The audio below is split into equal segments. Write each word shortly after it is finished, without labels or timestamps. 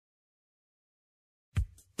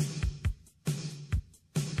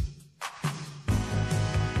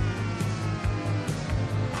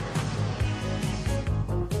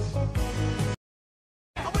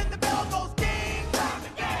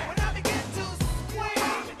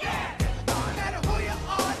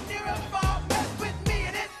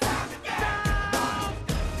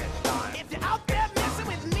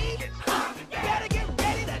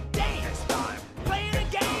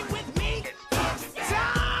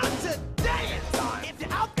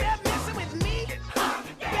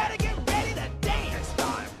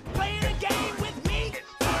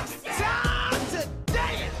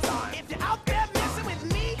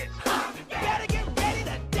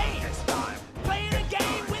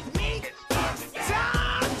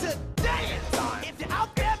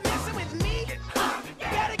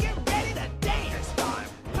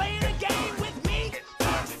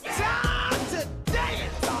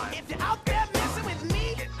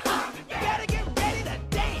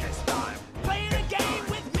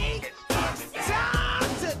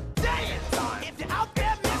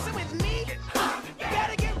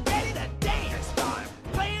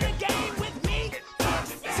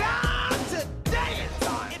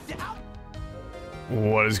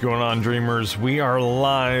What is going on, dreamers? We are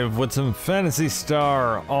live with some Phantasy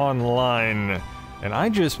Star Online, and I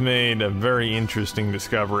just made a very interesting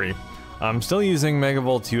discovery. I'm still using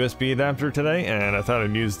Megavolt's USB adapter today, and I thought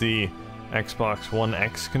I'd use the Xbox One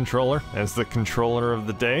X controller as the controller of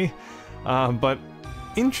the day. But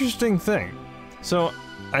interesting thing. So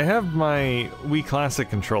I have my Wii Classic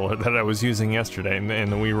controller that I was using yesterday in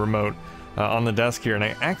the Wii Remote on the desk here, and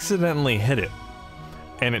I accidentally hit it,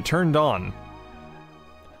 and it turned on.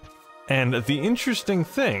 And the interesting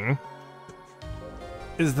thing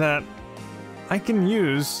is that I can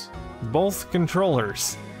use both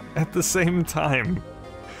controllers at the same time.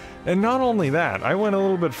 And not only that, I went a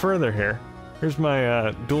little bit further here. Here's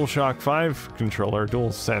my DualShock 5 controller,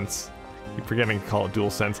 DualSense. I keep forgetting to call it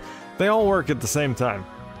DualSense. They all work at the same time.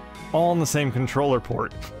 All on the same controller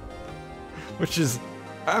port. Which is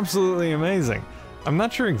absolutely amazing. I'm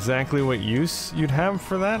not sure exactly what use you'd have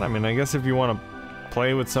for that. I mean, I guess if you want to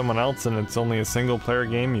play with someone else and it's only a single player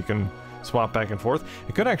game, you can swap back and forth.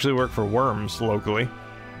 It could actually work for Worms locally.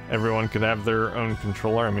 Everyone could have their own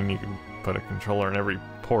controller. I mean, you can put a controller in every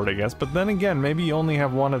port, I guess, but then again, maybe you only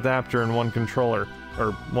have one adapter and one controller,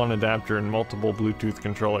 or one adapter and multiple Bluetooth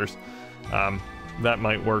controllers. That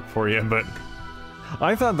might work for you, but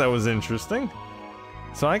I thought that was interesting.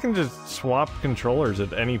 So I can just swap controllers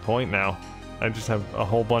at any point now. I just have a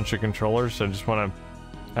whole bunch of controllers, so I just want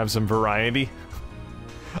to have some variety.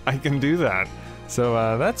 I can do that.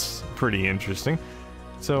 So that's pretty interesting.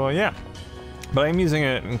 So yeah. But I'm using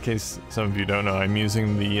it, in case some of you don't know, I'm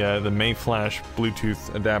using the Mayflash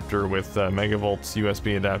Bluetooth adapter with Megavolt's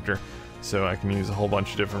USB adapter. So I can use a whole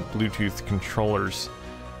bunch of different Bluetooth controllers.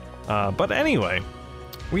 But anyway,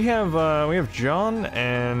 we have John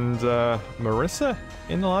and Marissa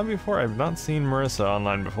in the lobby before. I've not seen Marissa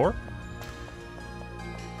online before.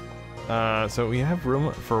 So we have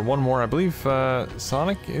room for one more. I believe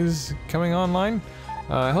Sonic is coming online.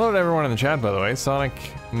 Hello to everyone in the chat, by the way. Sonic,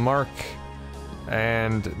 Mark,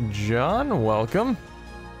 and John, welcome.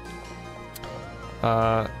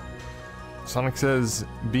 Sonic says,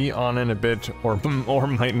 be on in a bit, or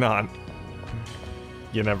might not.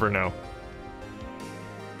 You never know.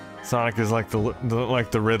 Sonic is like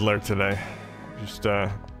the Riddler today. Just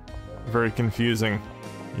very confusing.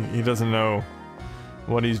 He doesn't know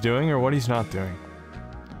what he's doing or what he's not doing.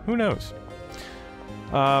 Who knows?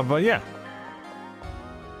 But yeah.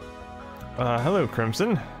 Hello,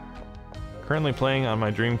 Crimson. Currently playing on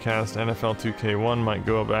my Dreamcast. NFL 2K1. Might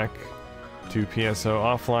go back to PSO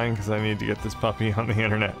offline because I need to get this puppy on the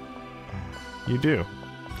internet. You do.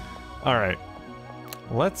 Alright.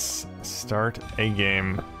 Let's start a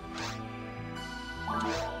game.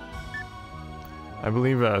 I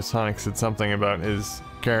believe Sonic said something about his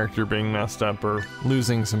character being messed up or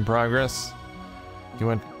losing some progress. He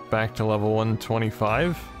went back to level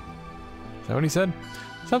 125? Is that what he said?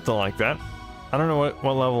 Something like that. I don't know what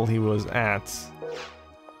level he was at.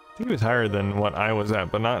 I think he was higher than what I was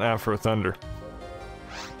at, but not Afro Thunder.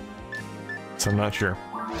 So I'm not sure.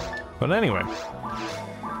 But anyway.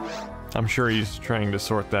 I'm sure he's trying to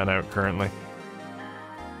sort that out currently.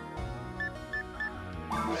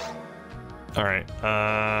 Alright,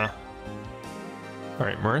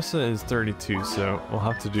 Alright, Marissa is 32, so we'll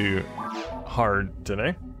have to do hard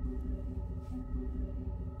today.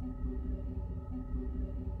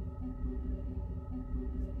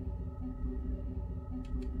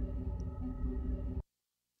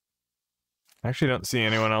 I actually don't see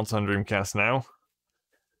anyone else on Dreamcast now.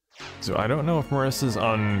 So I don't know if Marissa's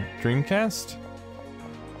on Dreamcast?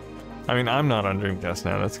 I mean, I'm not on Dreamcast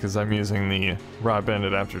now, that's because I'm using the broadband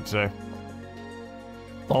adapter today.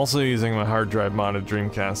 Also using my hard drive modded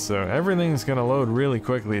Dreamcast, so everything's gonna load really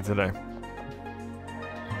quickly today.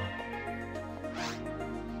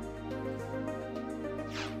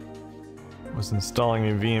 Was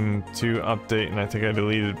installing a VM2 update and I think I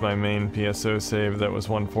deleted my main PSO save that was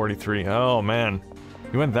 143. Oh man,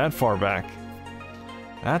 you went that far back.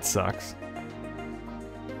 That sucks.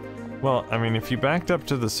 Well, I mean, if you backed up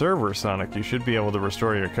to the server, Sonic, you should be able to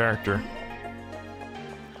restore your character.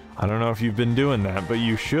 I don't know if you've been doing that, but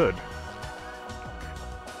you should.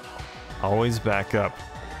 Always back up.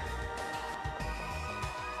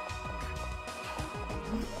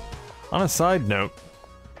 On a side note,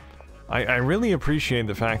 I really appreciate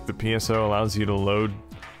the fact that PSO allows you to load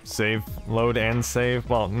and save.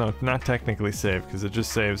 Well, no, not technically save, because it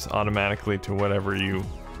just saves automatically to whatever you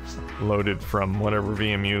loaded from, whatever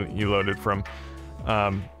VM you loaded from.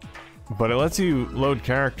 But it lets you load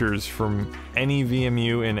characters from any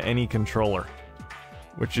VMU in any controller,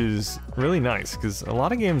 which is really nice, because a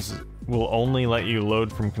lot of games will only let you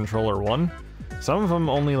load from controller 1, Some of them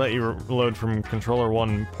only let you load from controller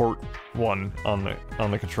 1, port 1 on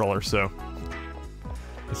the controller, so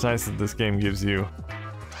it's nice that this game gives you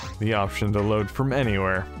the option to load from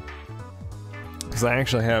anywhere. Because I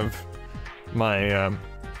actually have my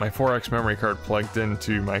my 4X memory card plugged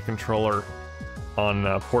into my controller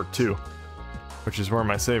on port 2, which is where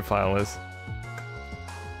my save file is.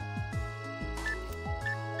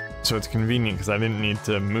 So it's convenient because I didn't need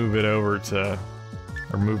to move it over to,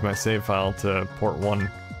 or move my save file to port 1.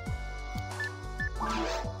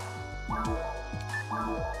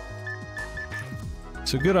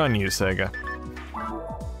 So good on you, Sega.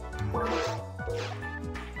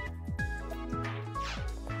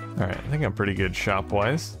 Alright, I think I'm pretty good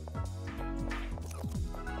shop-wise.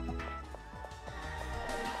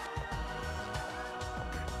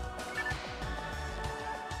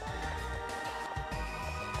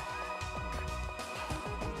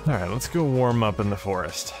 Alright, let's go warm up in the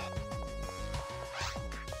forest.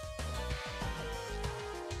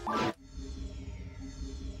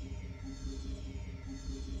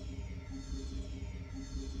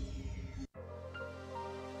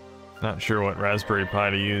 Not sure what Raspberry Pi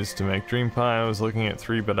to use to make Dream Pi. I was looking at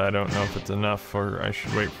 3, but I don't know if it's enough, or I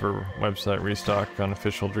should wait for website restock on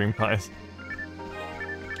official Dream Pis.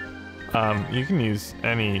 You can use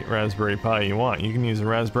any Raspberry Pi you want. You can use a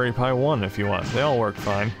Raspberry Pi 1 if you want. They all work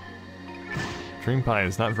fine. Dream Pi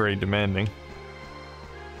is not very demanding.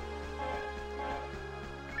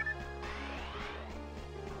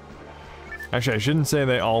 Actually, I shouldn't say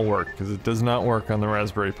they all work, because it does not work on the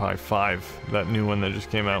Raspberry Pi 5, that new one that just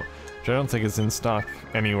came out, which I don't think is in stock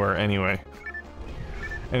anywhere anyway.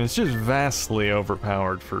 And it's just vastly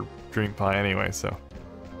overpowered for Dream Pi anyway, so.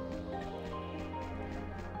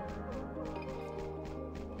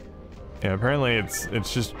 Yeah, apparently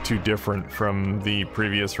it's just too different from the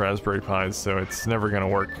previous Raspberry Pis, so it's never gonna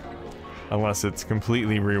work unless it's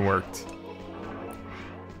completely reworked.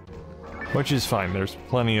 Which is fine, there's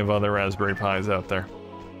plenty of other Raspberry Pis out there.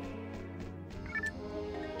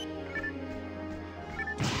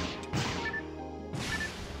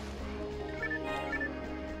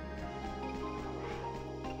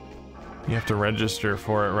 You have to register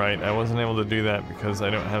for it, right? I wasn't able to do that because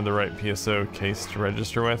I don't have the right PSO case to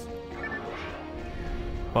register with.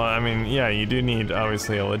 Well, I mean, yeah, you do need,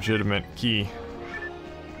 obviously, a legitimate key.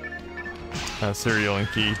 A serial and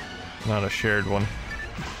key, not a shared one.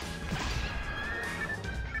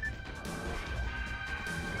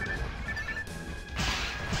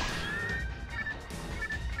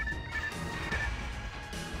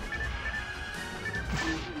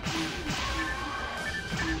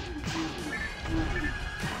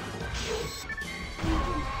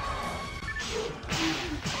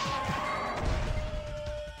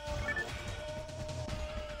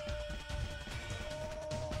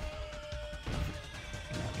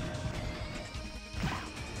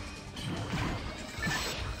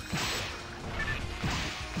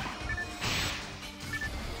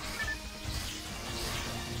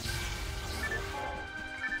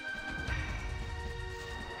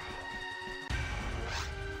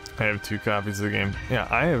 I have 2 copies of the game. Yeah,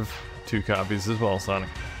 I have 2 copies as well, Sonic.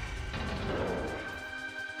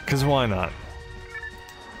 'Cause why not?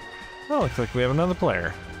 Oh, looks like we have another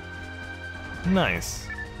player. Nice.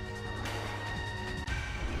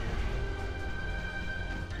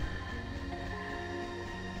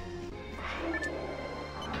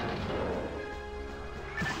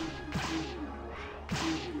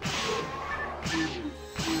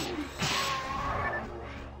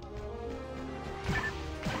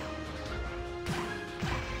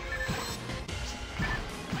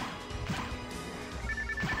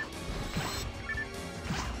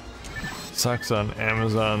 Sucks on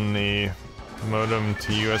Amazon, the modem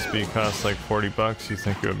to USB costs like 40 bucks. You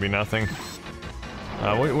think it would be nothing?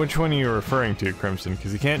 Which one are you referring to, Crimson?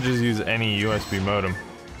 Because you can't just use any USB modem.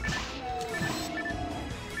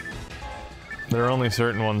 There are only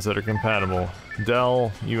certain ones that are compatible.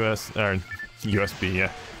 Dell, USB, yeah.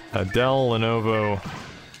 Dell, Lenovo,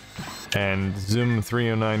 and Zoom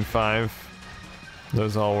 3095.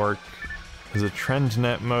 Those all work. There's a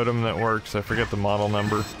TrendNet modem that works. I forget the model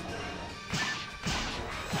number.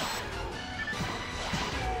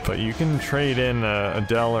 But you can trade in a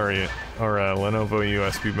Dell or a Lenovo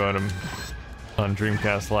USB modem on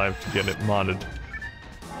Dreamcast Live to get it modded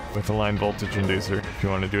with a line voltage inducer if you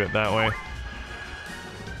want to do it that way.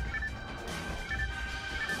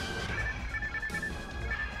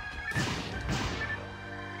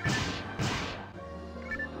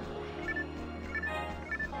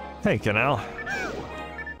 Hey, Canal.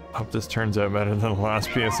 Hope this turns out better than the last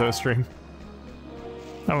PSO stream.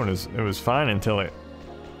 That one it was fine until it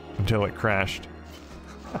until it crashed.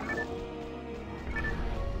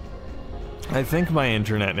 I think my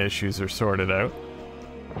internet issues are sorted out.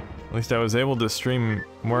 At least I was able to stream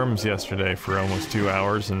Worms yesterday for almost 2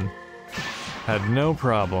 hours and had no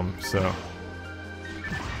problem, so...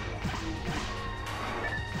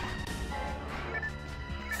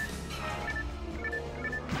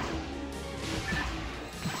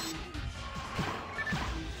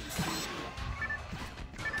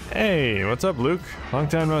 Hey, what's up, Luke? Long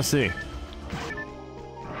time no see.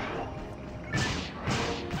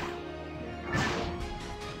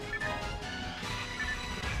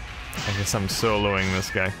 I guess I'm soloing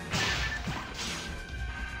this guy.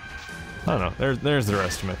 Oh no, there's the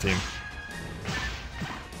rest of my team.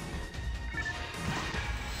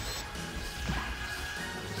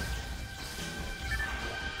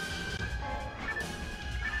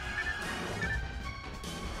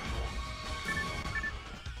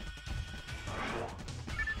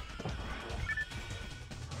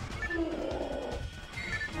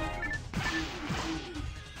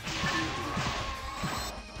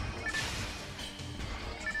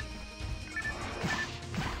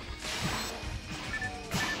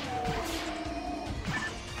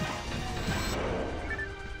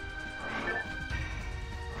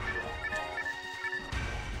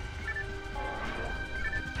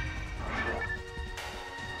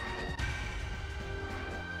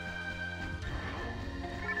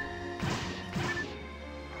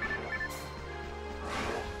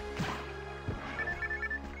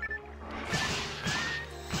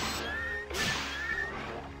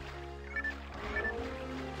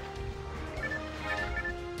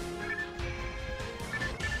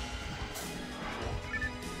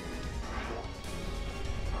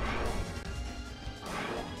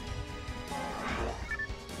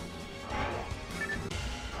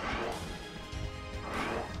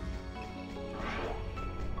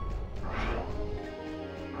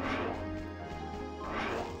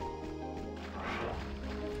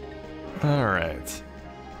 Alright.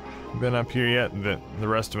 Been up here yet? The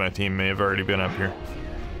rest of my team may have already been up here.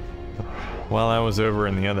 While I was over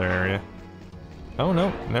in the other area. Oh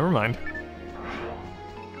no, never mind.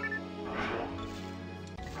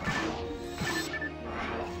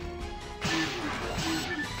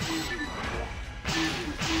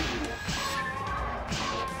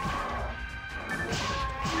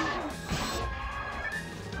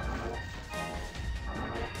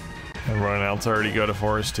 Everyone else already go to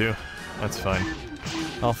forest too. That's fine.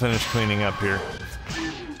 I'll finish cleaning up here.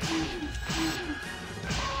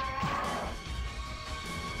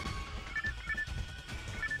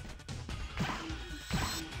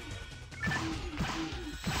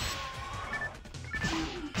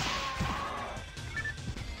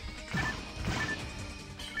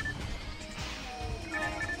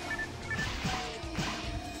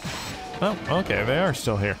 Oh, okay, they are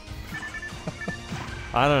still here.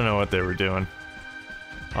 I don't know what they were doing.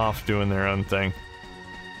 Off doing their own thing.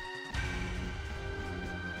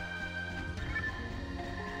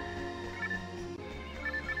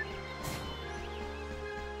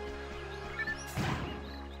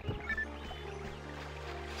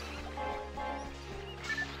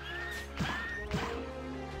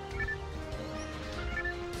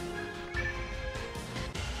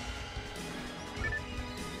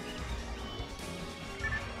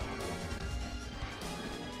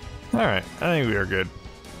 Alright, I think we are good.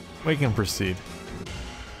 We can proceed.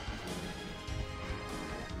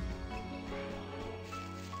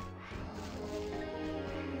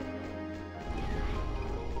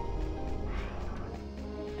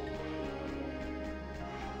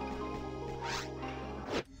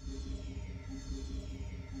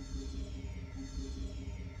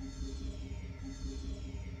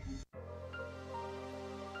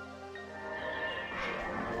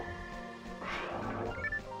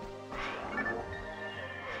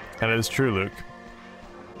 That is true, Luke.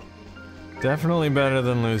 Definitely better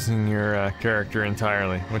than losing your character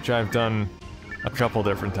entirely, which I've done a couple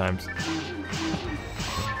different times.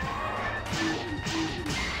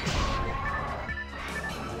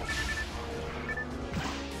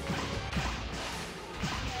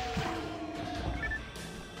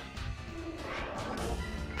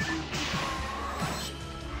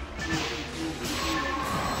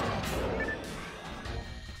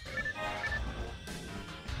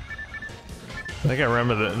 I think I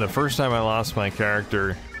remember the first time I lost my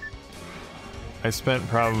character, I spent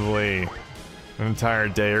probably an entire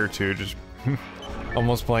day or two just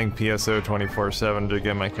almost playing PSO 24/7 to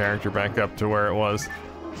get my character back up to where it was.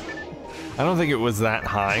 I don't think it was that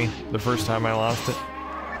high the first time I lost it.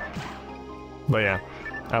 But yeah,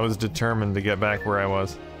 I was determined to get back where I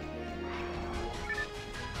was.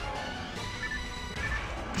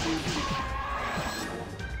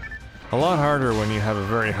 A lot harder when you have a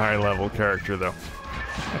very high level character though.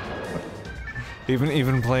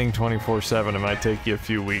 Even playing 24/7, it might take you a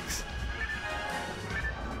few weeks.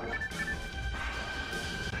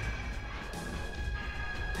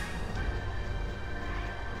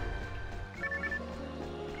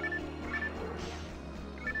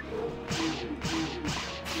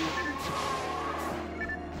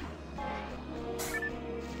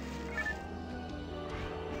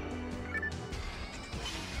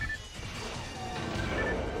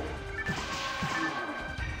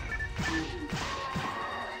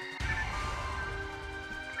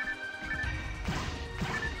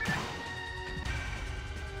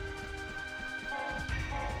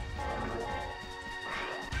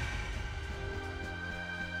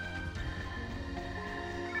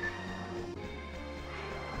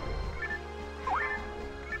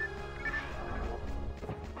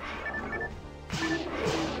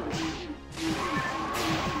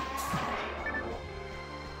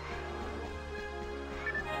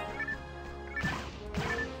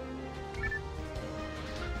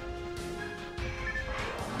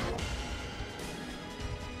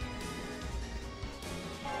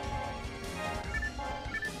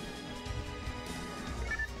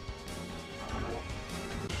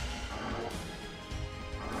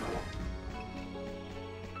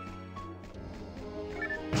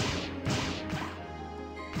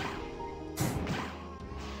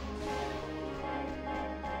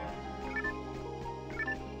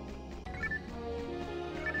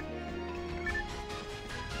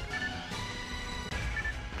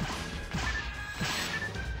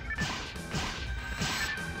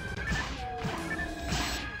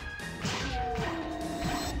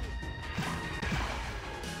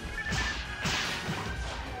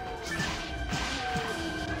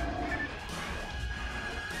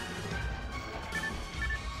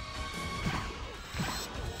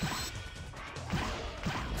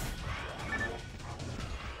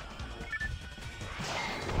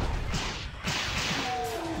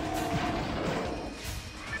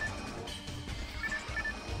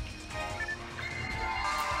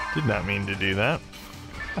 Did not mean to do that.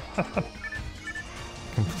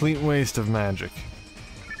 Complete waste of magic.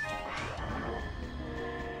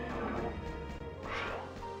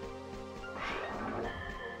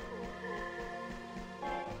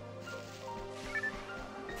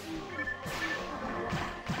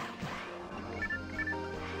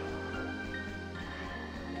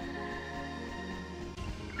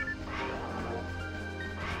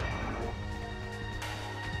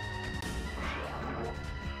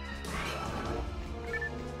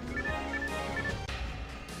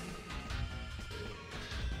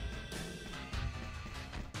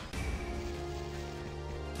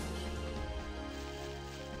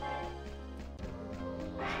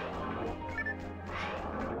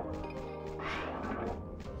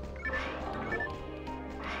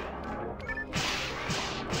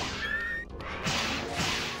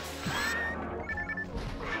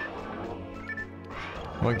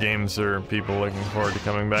 What games are people looking forward to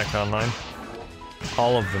coming back online?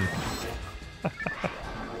 All of them.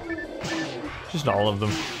 Just all of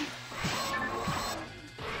them.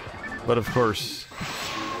 But of course,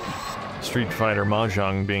 Street Fighter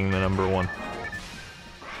Mahjong being the #1.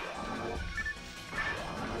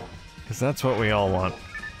 Because that's what we all want.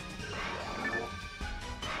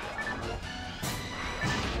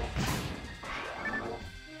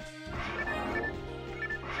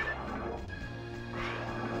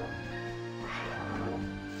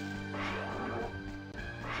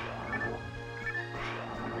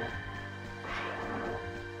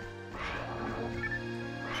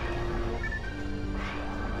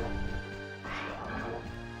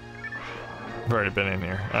 I've already been in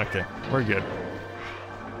here. Okay, we're good.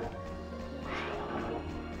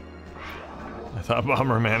 I thought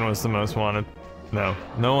Bomberman was the most wanted. No,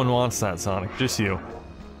 no one wants that, Sonic. Just you.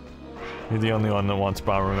 You're the only one that wants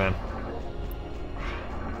Bomberman.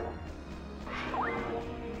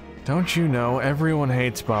 Don't you know, everyone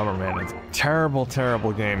hates Bomberman. It's a terrible,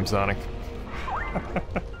 terrible game, Sonic.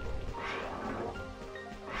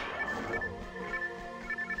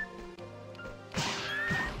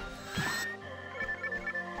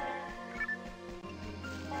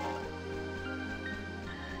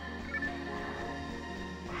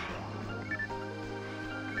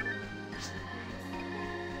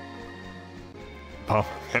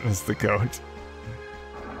 Bomberman is the goat.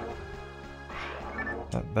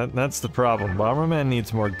 That's the problem. Bomberman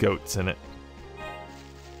needs more goats in it.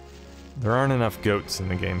 There aren't enough goats in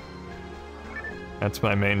the game. That's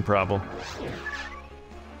my main problem.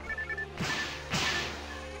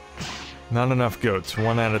 Not enough goats.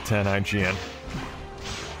 1 out of 10 IGN.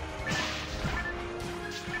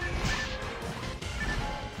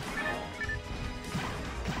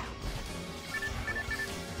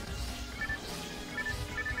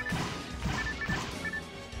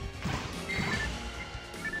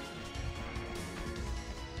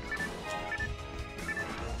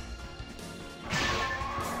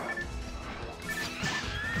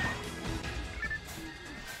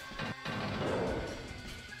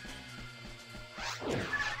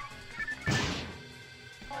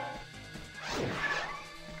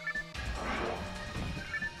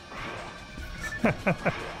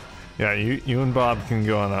 Yeah, you and Bob can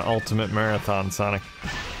go on an ultimate marathon, Sonic.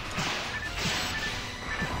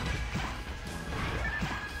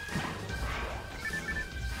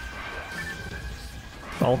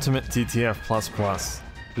 Ultimate TTF++.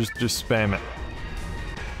 Just spam it.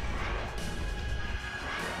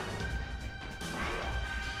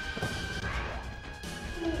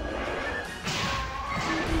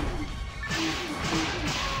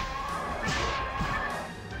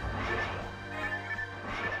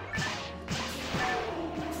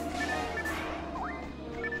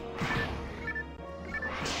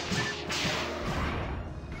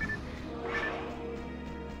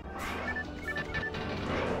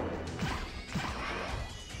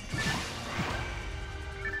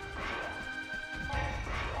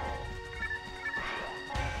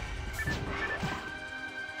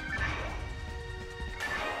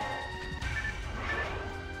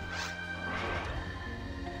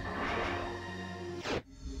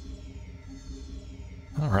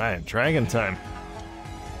 Alright, Dragon time.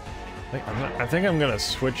 I think I'm gonna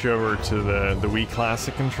switch over to the Wii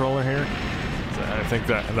Classic controller here. I think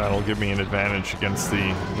that'll give me an advantage against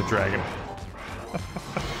the Dragon.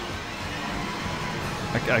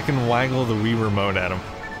 I can waggle the Wii remote at him.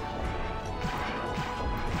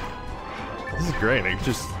 This is great, I can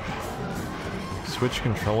just switch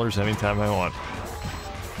controllers anytime I want.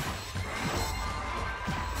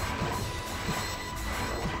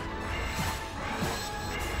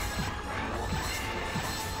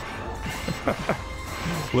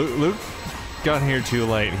 Luke got here too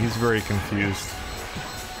late. He's very confused.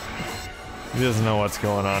 He doesn't know what's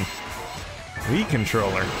going on. Wii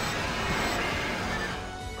controller.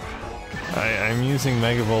 I'm using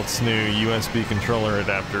Megavolt's new USB controller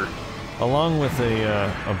adapter, along with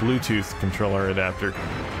a Bluetooth controller adapter.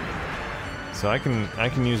 So I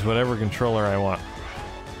can use whatever controller I want.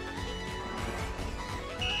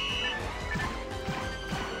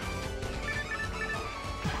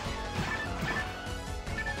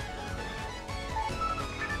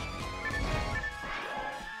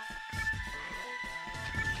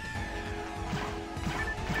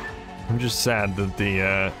 I'm just sad that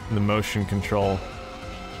the motion control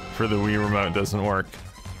for the Wii remote doesn't work.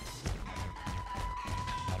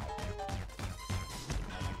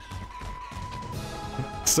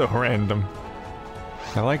 So random.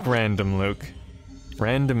 I like random, Luke.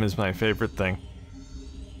 Random is my favorite thing.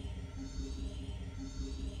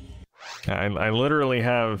 I literally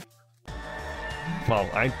have... Well,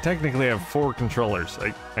 I technically have 4 controllers.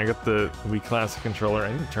 I got the Wii Classic controller.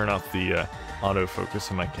 I need to turn off the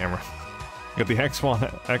autofocus on my camera. I got the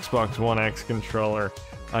Xbox One X controller.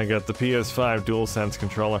 I got the PS5 DualSense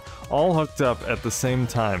controller. All hooked up at the same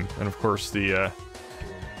time. And of course the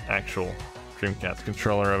actual Dreamcast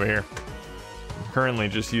controller over here. I'm currently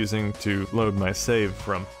just using to load my save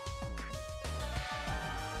from.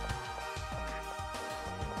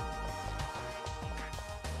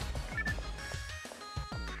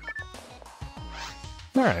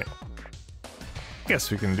 Alright.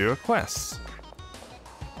 Guess we can do a quest.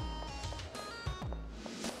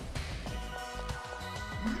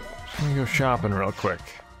 Just gonna go shopping real quick.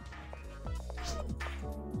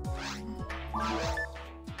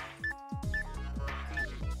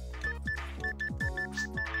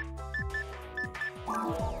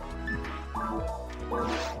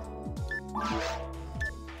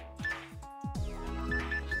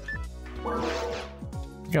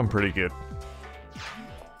 I think I'm pretty good.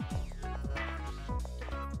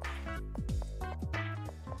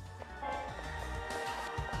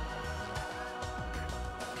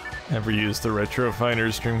 Ever used the Retro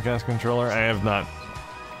Fighters Dreamcast controller? I have not.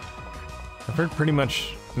 I've heard pretty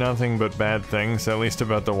much nothing but bad things, at least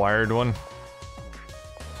about the wired one.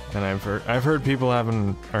 And I've heard people are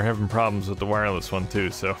having problems with the wireless one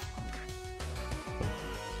too, so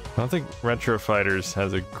I don't think Retro Fighters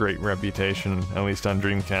has a great reputation, at least on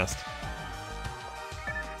Dreamcast.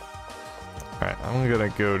 Alright, I'm gonna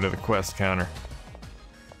go to the quest counter.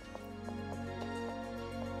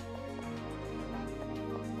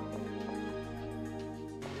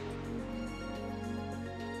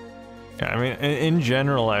 Yeah, I mean, in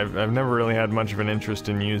general, I've never really had much of an interest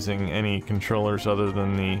in using any controllers other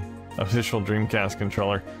than the official Dreamcast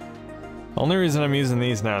controller. The only reason I'm using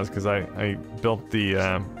these now is because I built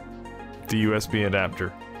the USB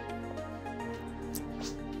adapter.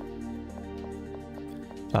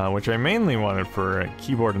 Which I mainly wanted for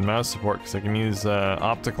keyboard and mouse support, because I can use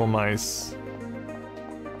optical mice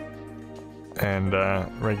and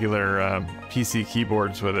regular PC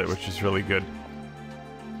keyboards with it, which is really good.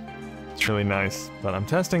 It's really nice, but I'm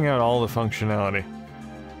testing out all the functionality.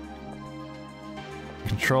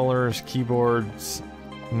 Controllers, keyboards,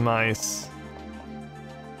 mice.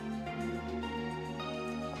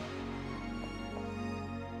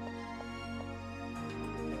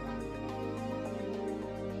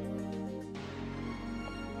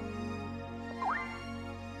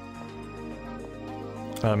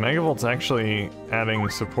 Megavolt's actually adding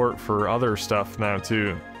support for other stuff now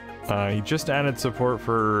too. He just added support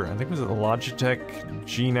for, I think it was the Logitech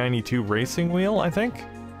G92 racing wheel, I think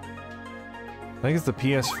it's the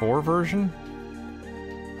PS4 version.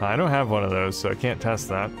 I don't have one of those, so I can't test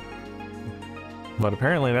that. But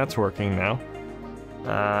apparently that's working now.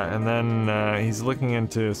 And then he's looking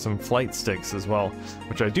into some flight sticks as well,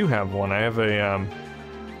 which I do have one. I have a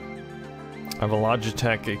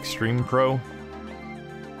Logitech Extreme Pro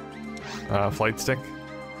flight stick.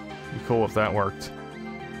 Be cool if that worked.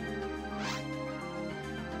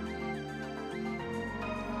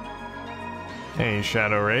 Hey,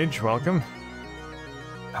 Shadow Rage, welcome.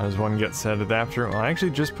 How does one get said adapter? Well, I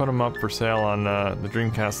actually just put them up for sale on the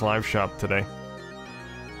Dreamcast Live Shop today.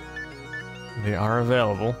 They are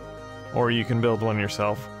available, or you can build one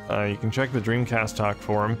yourself. You can check the Dreamcast Talk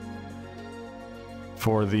forum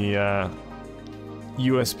for the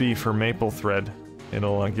USB for Maple Thread.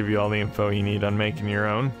 It'll give you all the info you need on making your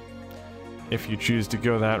own. If you choose to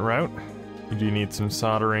go that route, you do need some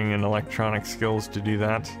soldering and electronic skills to do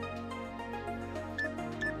that.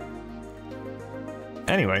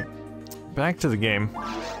 Anyway, back to the game.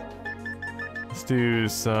 Let's do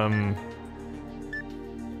some...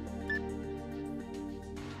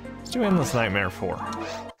 Let's do Endless Nightmare 4.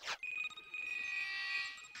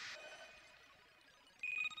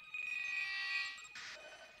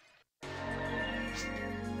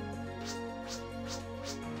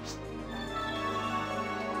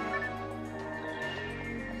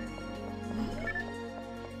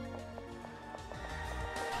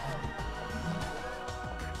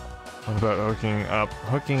 What about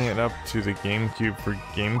hooking it up to the GameCube for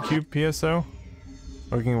GameCube PSO?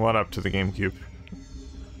 Hooking what up to the GameCube?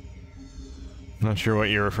 Not sure what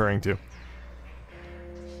you're referring to.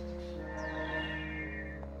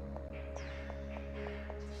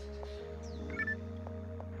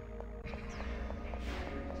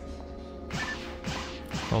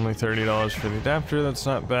 Only $30 for the adapter, that's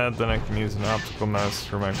not bad. Then I can use an optical mouse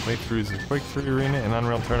for my playthroughs of Quake 3 Arena and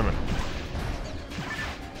Unreal Tournament.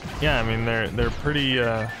 Yeah, I mean they're pretty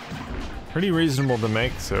reasonable to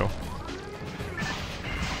make, so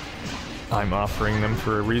I'm offering them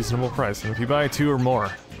for a reasonable price. And if you buy 2 or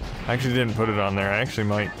more, I actually didn't put it on there. I actually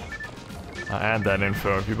might add that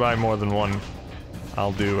info. If you buy more than one,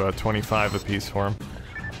 I'll do 25 a piece for them.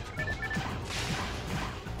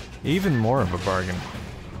 Even more of a bargain.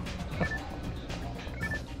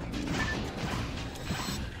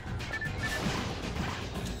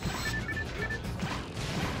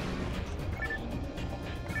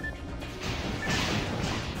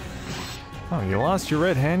 Oh, you lost your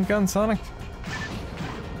red handgun, Sonic?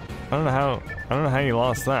 I don't know how you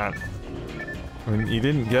lost that. I mean, you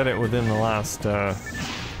didn't get it within the last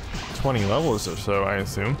 20 levels or so, I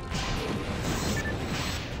assume.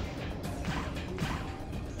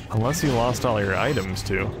 Unless you lost all your items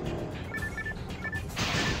too.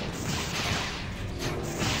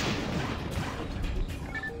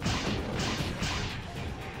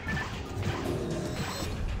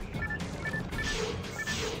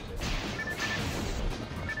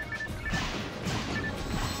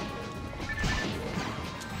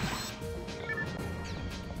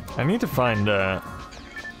 I need to find a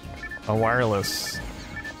wireless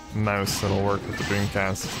mouse that'll work with the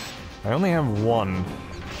Dreamcast. I only have one.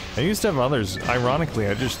 I used to have others. Ironically,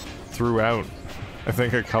 I just threw out, I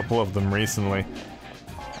think, a couple of them recently.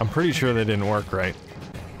 I'm pretty sure they didn't work right.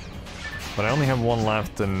 But I only have one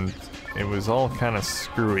left, and it was all kind of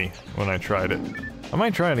screwy when I tried it. I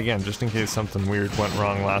might try it again, just in case something weird went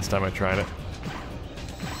wrong last time I tried it.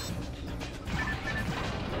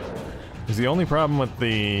 Because the only problem with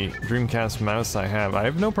the Dreamcast mouse I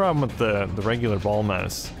have no problem with the regular ball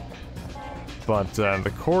mouse. But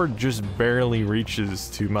the cord just barely reaches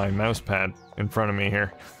to my mouse pad in front of me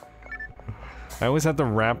here. I always have to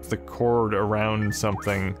wrap the cord around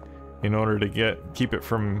something in order to keep it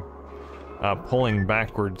from pulling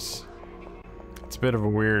backwards. It's a bit of a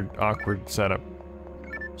weird, awkward setup.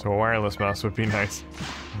 So a wireless mouse would be nice.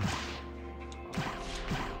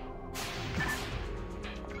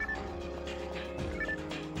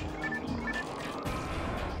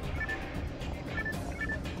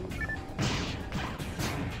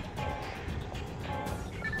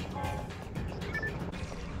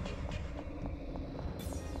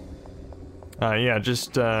 Yeah,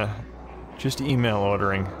 just email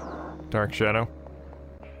ordering, Dark Shadow.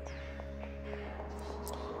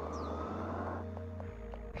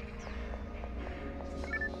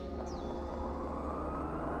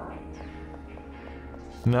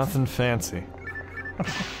 Nothing fancy.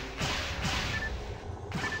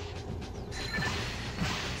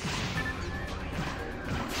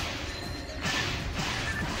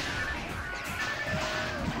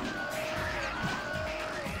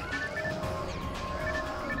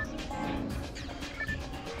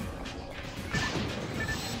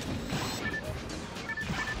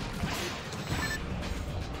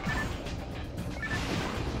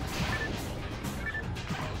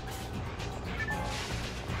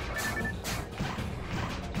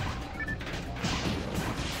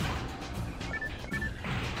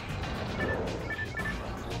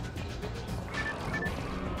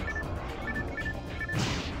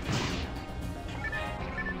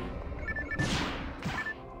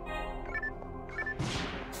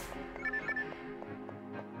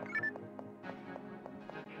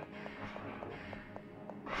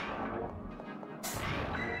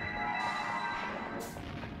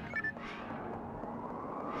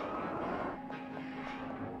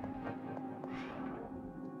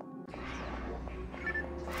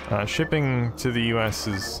 Shipping to the US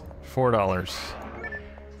is $4.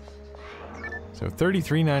 So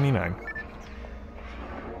 $33.99.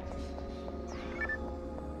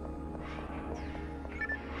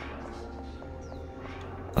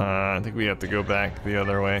 I think we have to go back the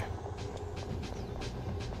other way.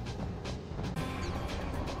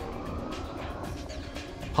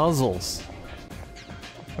 Puzzles.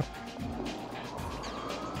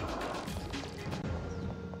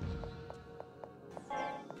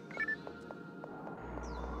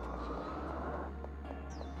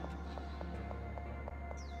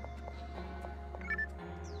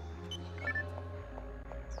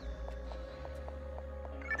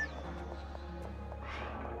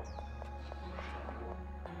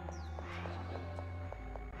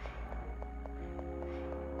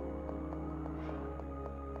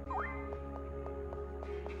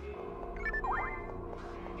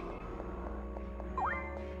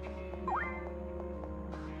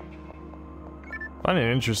 I find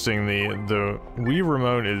it interesting, the Wii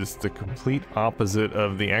remote is the complete opposite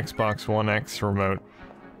of the Xbox One X remote.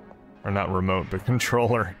 Or not remote, but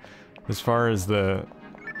controller. As far as the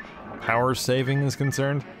power saving is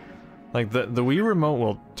concerned. Like, the Wii remote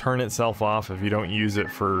will turn itself off if you don't use it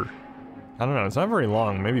for... I don't know, it's not very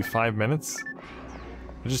long, maybe 5 minutes?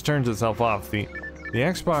 It just turns itself off. The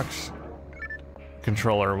Xbox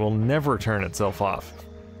controller will never turn itself off.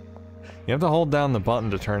 You have to hold down the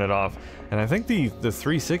button to turn it off. And I think the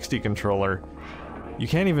 360 controller, you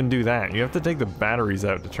can't even do that. You have to take the batteries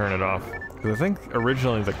out to turn it off. Because I think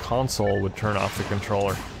originally the console would turn off the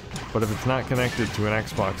controller. But if it's not connected to an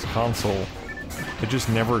Xbox console, it just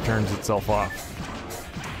never turns itself off.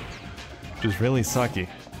 Which is really sucky.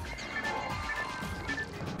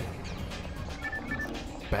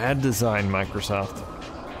 Bad design, Microsoft.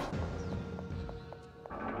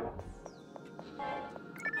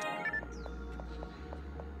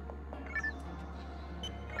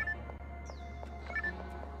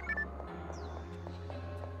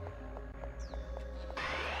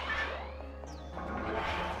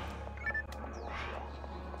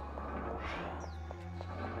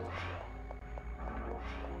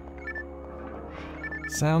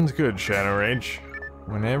 Sounds good, Shadow Rage.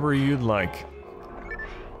 Whenever you'd like.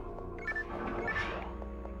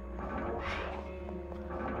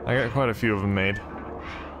 I got quite a few of them made.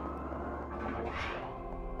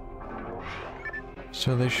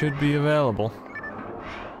 So they should be available.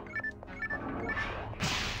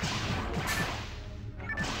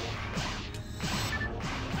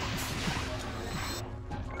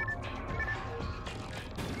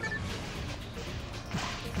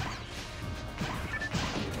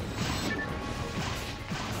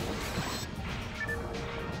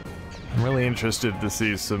 I'm really interested to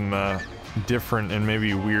see some different and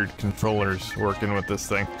maybe weird controllers working with this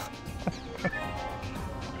thing.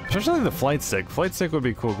 Especially the flight stick. Flight stick would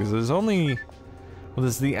be cool because there's only... Well,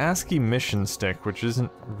 there's the ASCII mission stick, which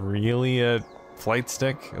isn't really a flight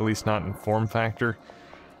stick, at least not in form factor.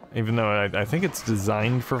 Even though I think it's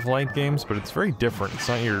designed for flight games, but it's very different. It's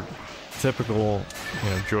not your typical, you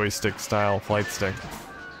know, joystick style flight stick.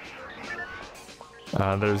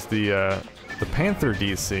 There's the Panther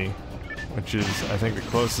DC, which is, I think, the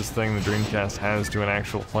closest thing the Dreamcast has to an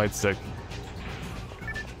actual flight stick.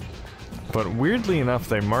 But weirdly enough,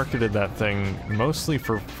 they marketed that thing mostly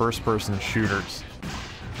for first-person shooters.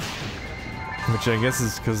 Which I guess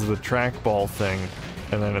is because of the trackball thing,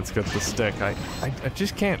 and then it's got the stick. I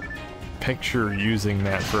just can't picture using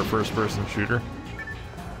that for a first-person shooter.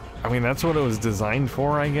 I mean, that's what it was designed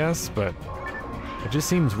for, I guess, but it just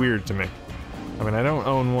seems weird to me. I mean, I don't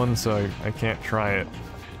own one, so I can't try it.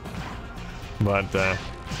 But, I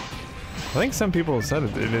think some people have said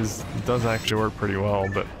it does actually work pretty well,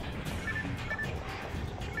 but...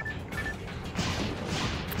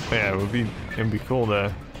 yeah, it'd be cool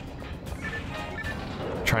to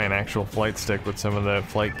try an actual flight stick with some of the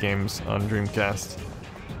flight games on Dreamcast.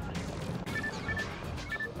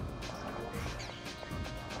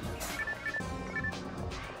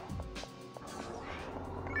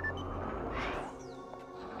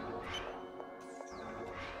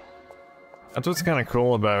 That's what's kind of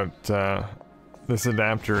cool about this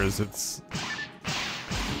adapter, is it's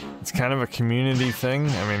kind of a community thing.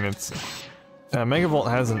 I mean, it's Megavolt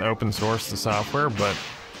hasn't open sourced the software, but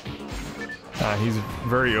he's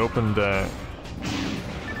very open to,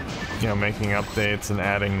 you know, making updates and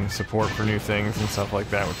adding support for new things and stuff like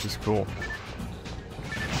that, which is cool.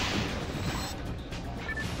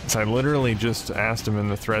 So I literally just asked him in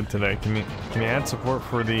the thread today, can you add support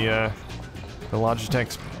for the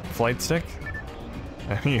Logitech flight stick?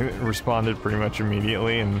 And he responded pretty much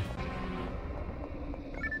immediately, and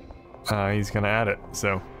he's gonna add it,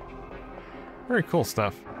 so very cool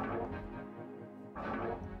stuff.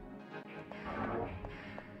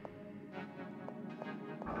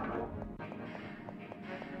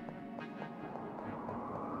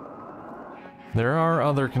 There are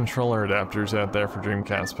other controller adapters out there for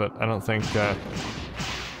Dreamcast, but I don't think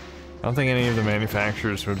any of the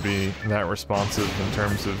manufacturers would be that responsive in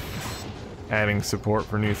terms of adding support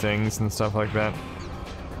for new things and stuff like that.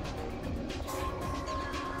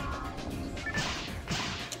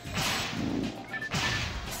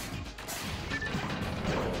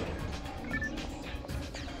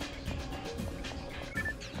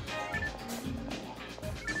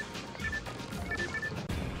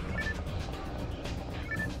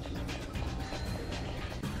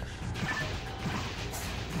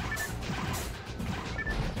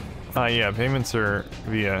 Yeah, payments are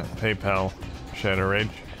via PayPal, Shadow Rage.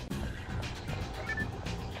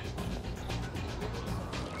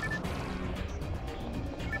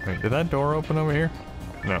 Wait, did that door open over here?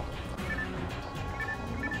 No.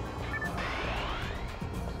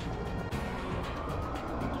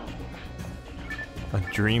 A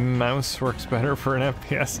Dream Mouse works better for an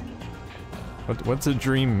FPS? What's a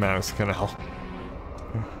Dream Mouse gonna help?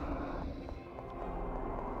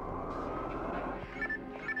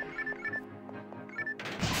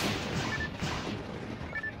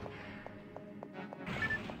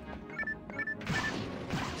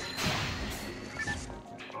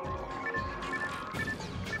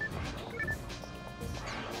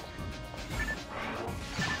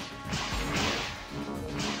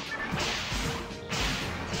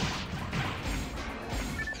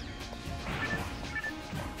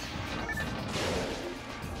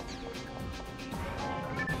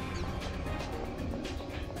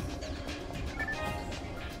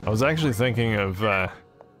 I was actually thinking of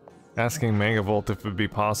asking Megavolt if it would be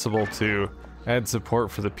possible to add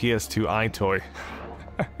support for the PS2 iToy.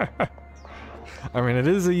 I mean, it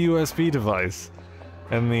is a USB device,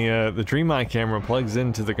 and the DreamEye camera plugs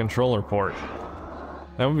into the controller port.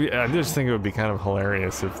 That would be, I just think it would be kind of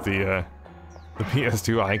hilarious if the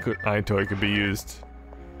PS2 iToy could be used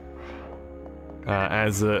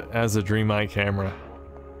as a DreamEye camera.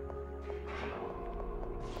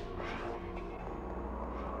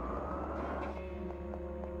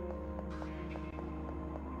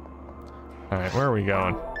 Alright, where are we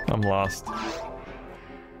going? I'm lost.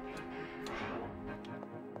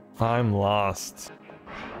 I'm lost.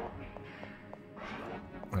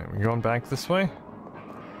 Wait, we going back this way?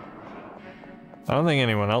 I don't think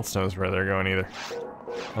anyone else knows where they're going either.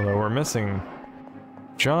 Although we're missing...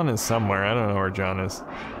 John is somewhere, I don't know where John is.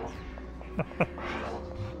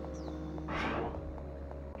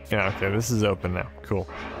 Yeah, okay, this is open now. Cool.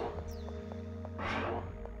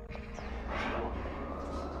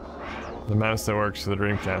 The mouse that works for the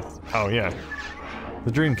Dreamcast. Oh yeah,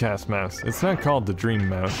 the Dreamcast mouse. It's not called the Dream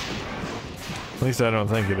Mouse. At least I don't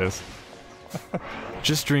think it is.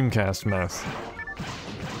 Just Dreamcast mouse.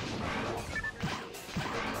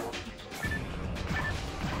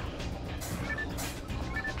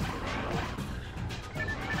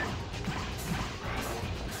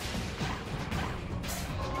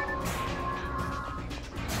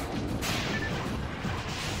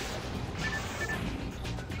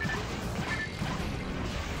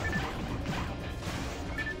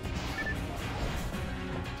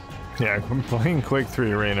 Yeah, playing Quake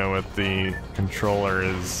 3 Arena with the controller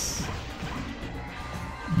is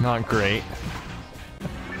not great.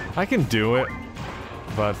 I can do it,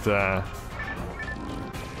 but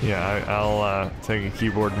yeah, I'll take a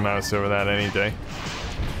keyboard and mouse over that any day.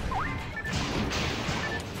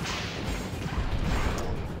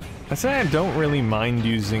 I say I don't really mind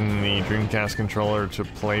using the Dreamcast controller to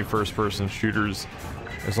play first-person shooters,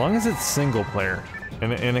 as long as it's single player.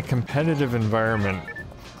 In a competitive environment,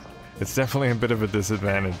 it's definitely a bit of a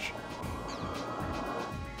disadvantage.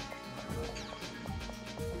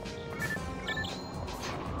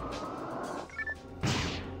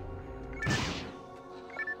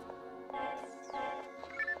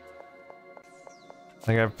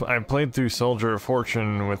 Like I've played through Soldier of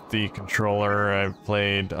Fortune with the controller. I've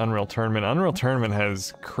played Unreal Tournament. Unreal Tournament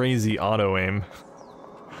has crazy auto aim,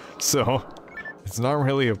 so it's not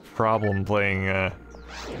really a problem playing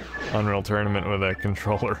Unreal Tournament with a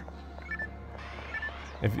controller.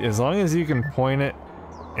 As long as you can point it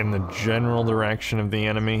in the general direction of the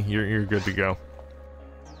enemy, you're good to go.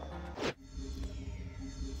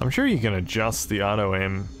 I'm sure you can adjust the auto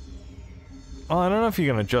aim. Oh, I don't know if you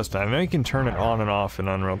can adjust it. I know you can turn it on and off in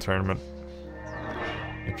Unreal Tournament.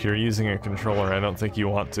 If you're using a controller, I don't think you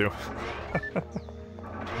want to.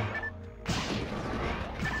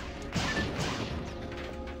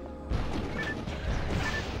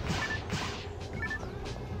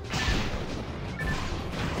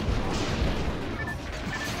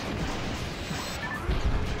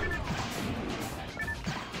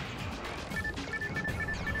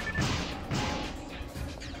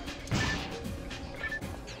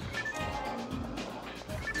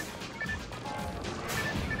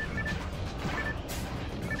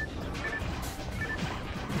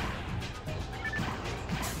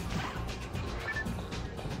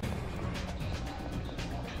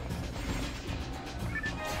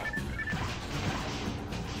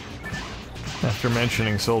 After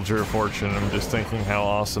mentioning Soldier of Fortune, I'm just thinking how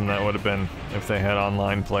awesome that would have been if they had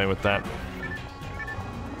online play with that.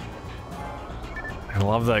 I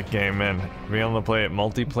love that game, man. Being able to play it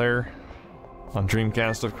multiplayer on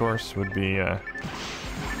Dreamcast, of course, would be a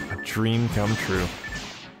dream come true.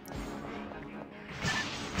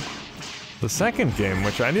 The second game,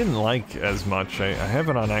 which I didn't like as much, I have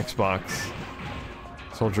it on Xbox,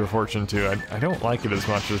 Soldier of Fortune 2. I don't like it as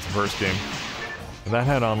much as the first game. That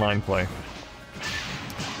had online play.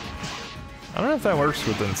 I don't know if that works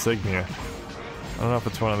with Insignia. I don't know if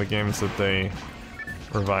it's one of the games that they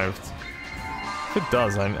revived. If it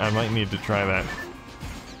does, I might need to try that.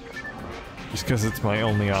 Just because it's my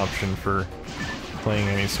only option for playing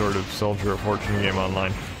any sort of Soldier of Fortune game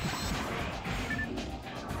online.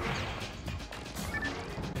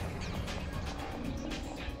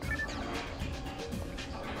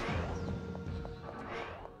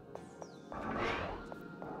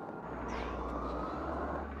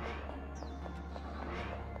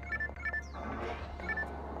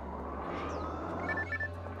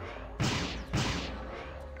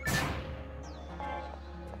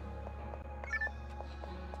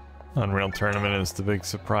 Unreal Tournament is the big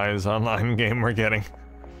surprise online game we're getting.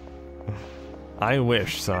 I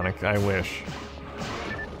wish, Sonic, I wish.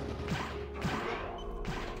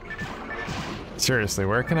 Seriously,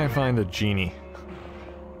 where can I find a genie?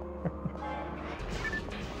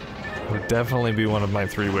 Would definitely be one of my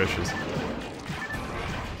 3 wishes.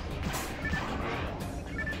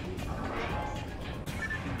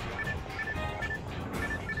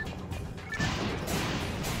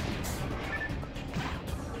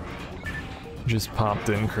 Just popped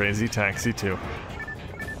in Crazy Taxi 2.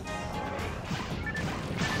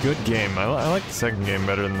 Good game. I like the second game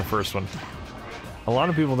better than the first one. A lot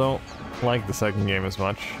of people don't like the second game as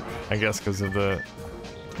much, I guess because of the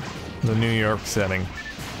New York setting.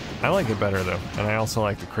 I like it better though, and I also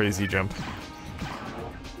like the crazy jump.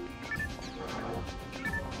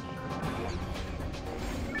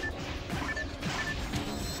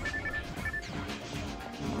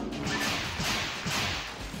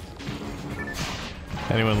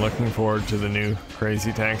 Anyone looking forward to the new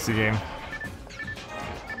Crazy Taxi game?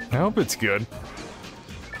 I hope it's good.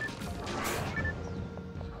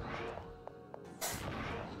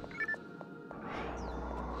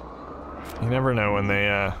 You never know when they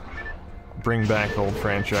bring back old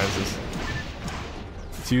franchises.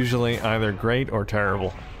 It's usually either great or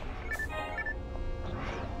terrible.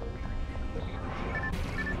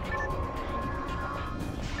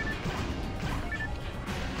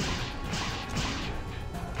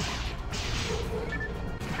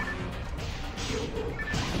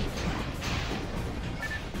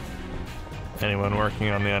 Anyone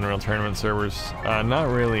working on the Unreal Tournament servers? Not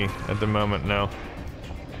really at the moment, no.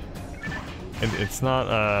 It's not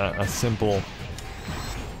a simple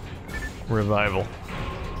revival.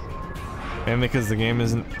 And because the game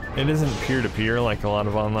isn't peer-to-peer like a lot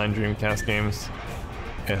of online Dreamcast games.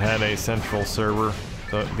 It had a central server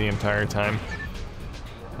the entire time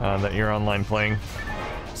that you're online playing,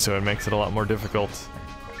 so it makes it a lot more difficult.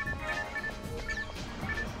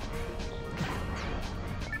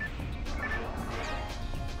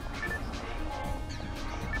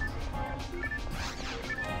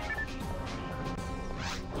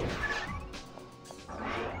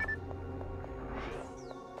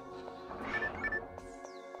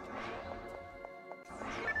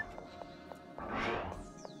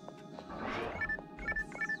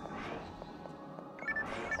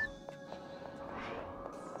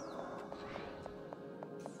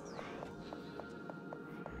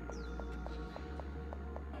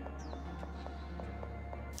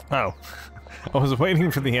 Oh, I was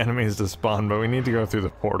waiting for the enemies to spawn, but we need to go through the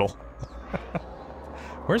portal.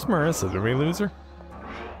 Where's Marissa? Did we lose her?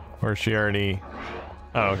 Or is she already...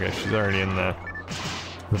 Oh, okay, she's already in the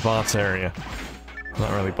boss area.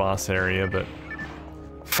 Not really boss area, but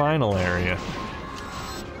final area.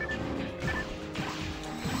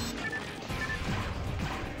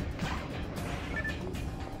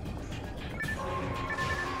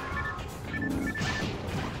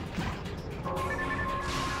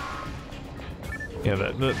 Yeah,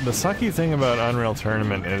 the sucky thing about Unreal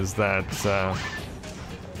Tournament is that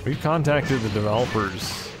we contacted the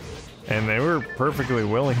developers, and they were perfectly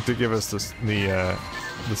willing to give us the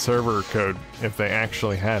server code if they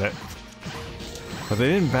actually had it. But they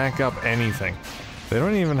didn't back up anything. They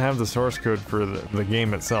don't even have the source code for the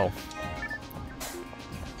game itself.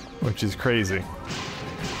 Which is crazy.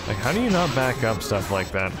 Like, how do you not back up stuff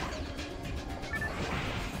like that?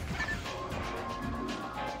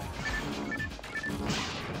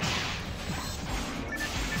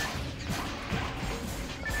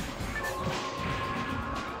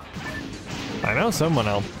 I know someone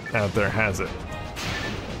out there has it.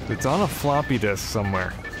 It's on a floppy disk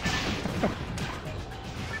somewhere.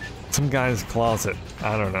 Some guy's closet.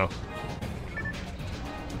 I don't know.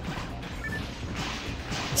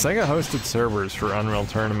 Sega hosted servers for Unreal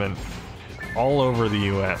Tournament all over the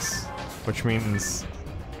US, which means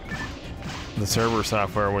the server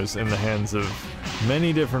software was in the hands of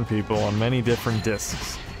many different people on many different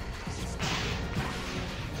disks.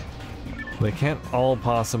 They can't all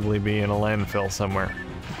possibly be in a landfill somewhere.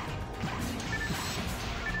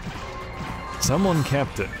 Someone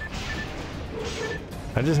kept it.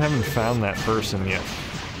 I just haven't found that person yet.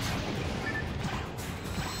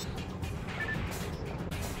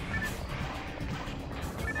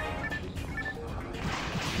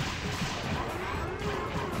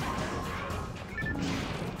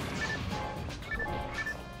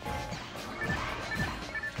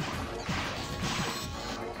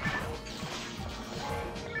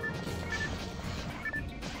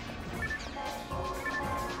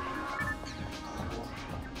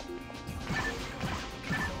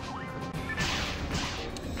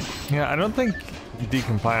 Yeah, I don't think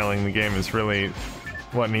decompiling the game is really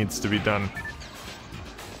what needs to be done.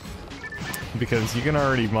 Because you can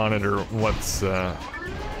already monitor what's, or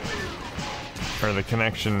the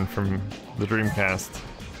connection from the Dreamcast.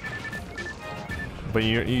 But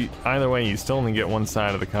you either way, you still only get one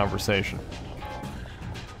side of the conversation.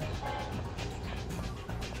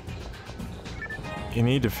 You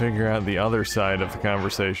need to figure out the other side of the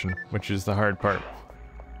conversation, which is the hard part.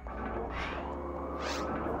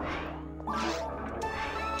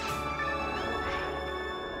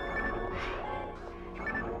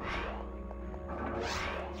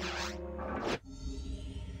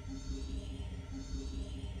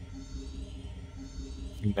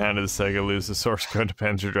 How did Sega lose the source code to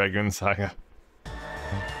Panzer Dragoon Saga?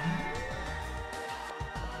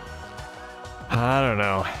 I don't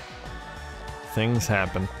know. Things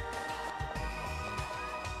happen.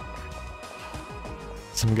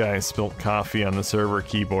 Some guy spilt coffee on the server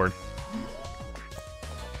keyboard.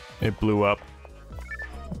 It blew up.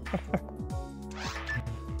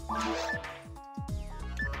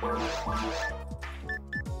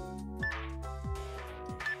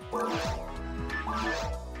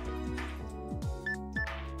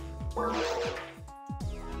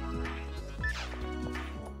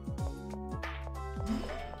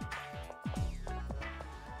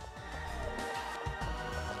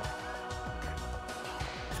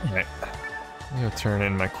 Alright. I'm gonna turn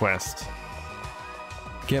in my quest.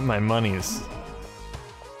 Get my monies.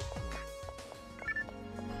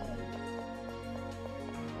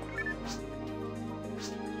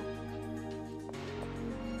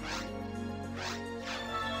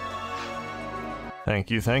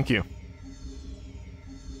 Thank you, thank you.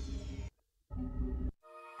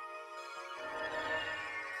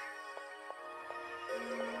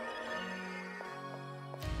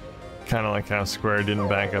 Kind of like how Square didn't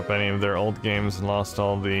back up any of their old games and lost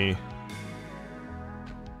all the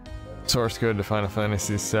source code to Final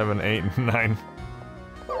Fantasy 7, 8, and 9.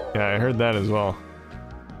 Yeah, I heard that as well.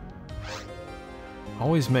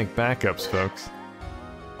 Always make backups, folks.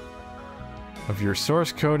 Of your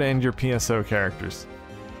source code and your PSO characters.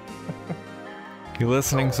 You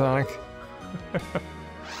listening, Sonic?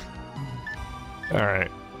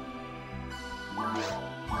 Alright.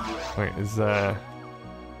 Wait, is oh,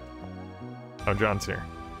 John's here.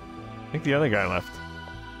 I think the other guy left.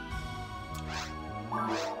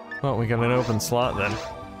 Well, we got an open slot then.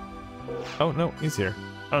 Oh, no, he's here.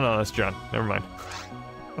 Oh no, that's John. Never mind.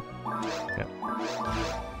 Yeah.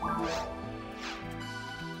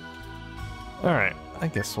 Alright, I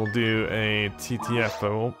guess we'll do a TTF,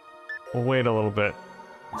 but we'll wait a little bit.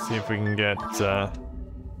 See if we can get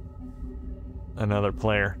another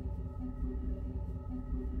player.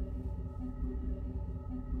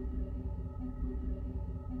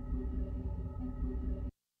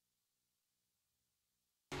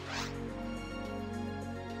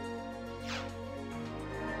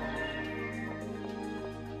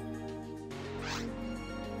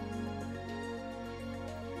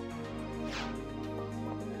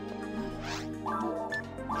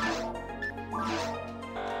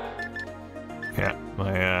 Yeah,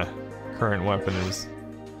 my current weapon is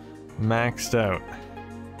maxed out.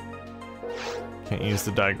 Can't use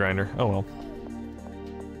the die grinder. Oh well.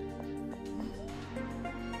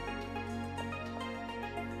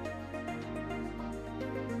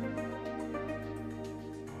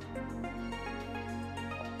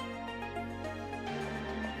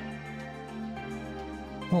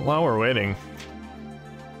 Well, while we're waiting,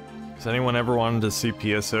 has anyone ever wanted to see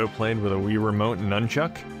PSO played with a Wii Remote and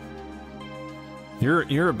nunchuck?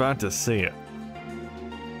 You're about to see it.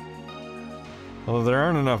 Although there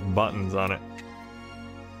aren't enough buttons on it.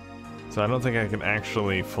 So I don't think I can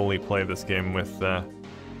actually fully play this game with the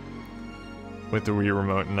Wii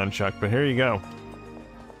Remote and nunchuck, but here you go.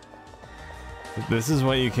 This is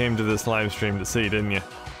what you came to this live stream to see, didn't you?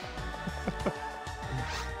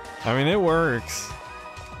 I mean, it works.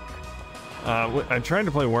 I tried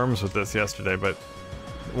to play Worms with this yesterday, but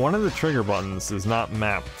one of the trigger buttons is not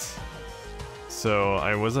mapped. So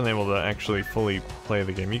I wasn't able to actually fully play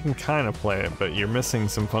the game. You can kind of play it, but you're missing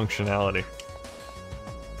some functionality.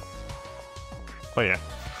 Oh yeah.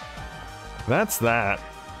 That's that.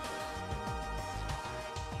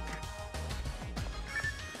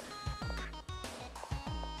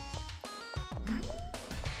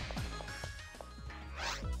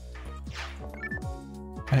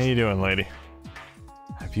 How you doing, lady?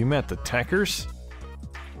 Have you met the Techers?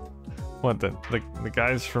 What, the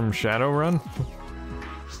guys from Shadowrun?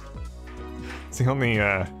 It's the only, is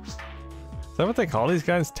that what they call these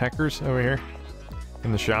guys? Techers over here?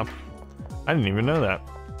 In the shop? I didn't even know that.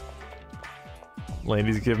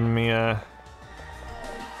 Lady's giving me,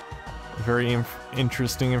 very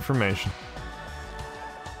interesting information.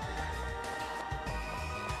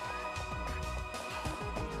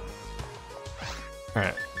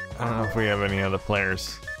 Alright, I don't know if we have any other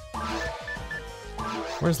players.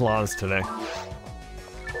 Where's Laws today?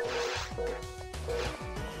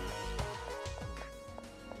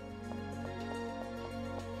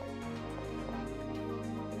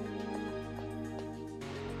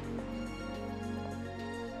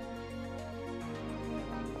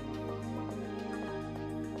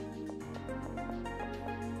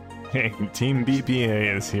 Hey, Team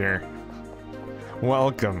BPA is here.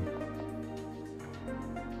 Welcome.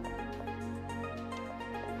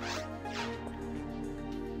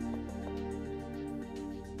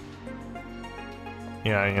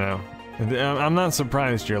 Yeah, you know, I'm not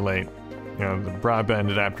surprised you're late. You know, the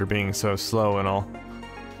broadband adapter being so slow and all.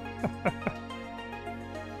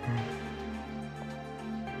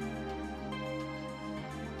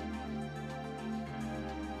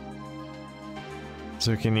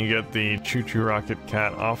 So can you get the Choo Choo Rocket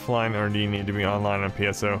Cat offline, or do you need to be online on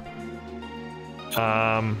PSO?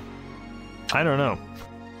 I don't know.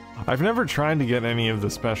 I've never tried to get any of the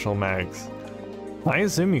special mags. I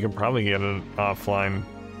assume you can probably get it offline.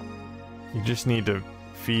 You just need to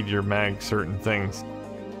feed your mag certain things.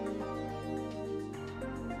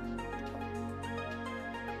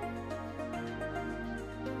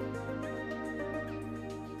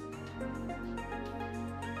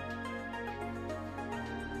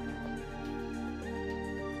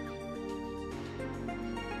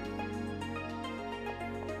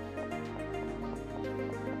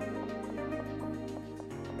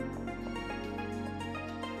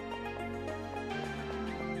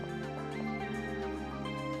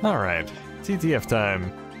 Alright, TTF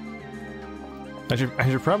time. I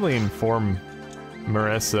should probably inform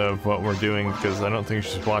Marissa of what we're doing, because I don't think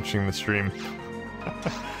she's watching the stream.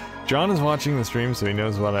 John is watching the stream, so he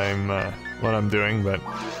knows what I'm doing, but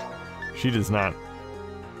she does not.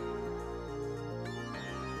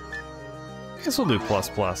 I guess we'll do plus.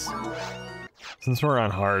 Since we're on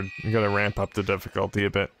hard, we gotta ramp up the difficulty a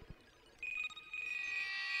bit.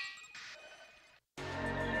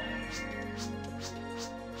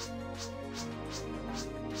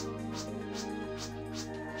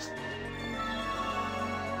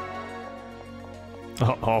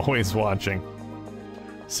 Always watching.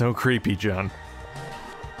 So creepy, John.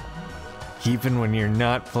 Even when you're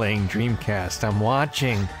not playing Dreamcast, I'm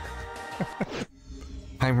watching.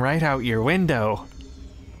 I'm right out your window.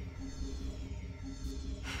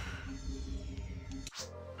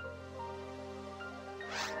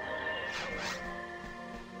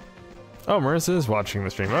 Oh, Marissa is watching the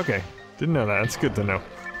stream. Okay. Didn't know that. It's good to know.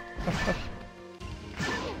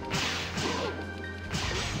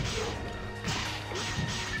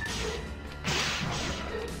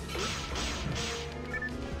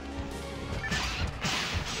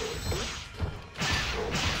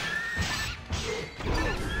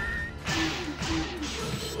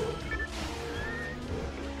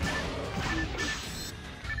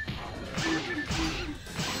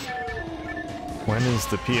 When is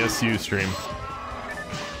the PSU stream?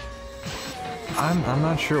 I'm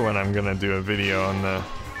not sure when I'm gonna do a video on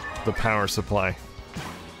the power supply.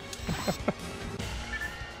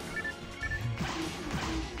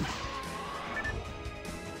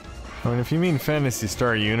 I mean, if you mean Phantasy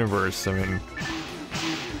Star Universe, I mean,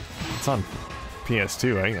 it's on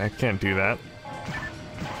PS2. I can't do that.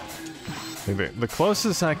 The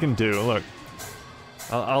closest I can do, look,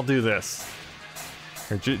 I'll do this.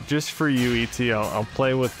 Just for you, E.T., I'll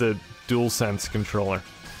play with the DualSense controller.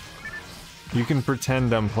 You can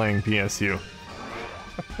pretend I'm playing PSU.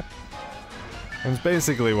 That's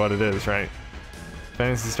basically what it is, right?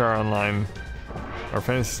 Phantasy Star Online, or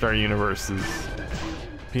Phantasy Star Universe is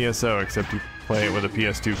PSO, except you play it with a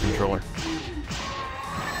PS2 controller.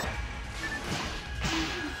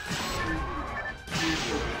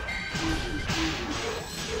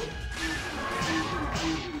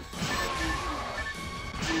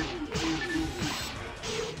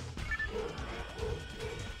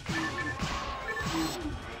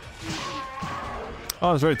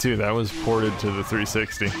 Oh, that's right too, that was ported to the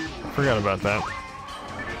 360. Forgot about that.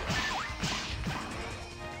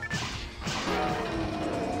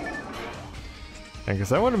 I guess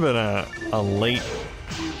that would have been a late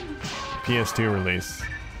PS2 release.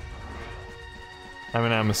 I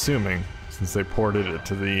mean, I'm assuming, since they ported it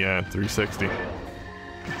to the 360.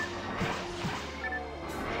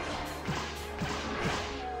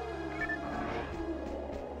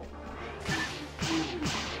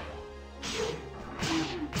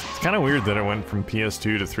 Kind of weird that it went from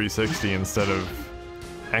PS2 to 360 instead of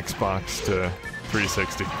Xbox to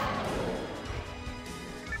 360.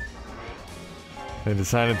 They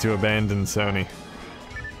decided to abandon Sony.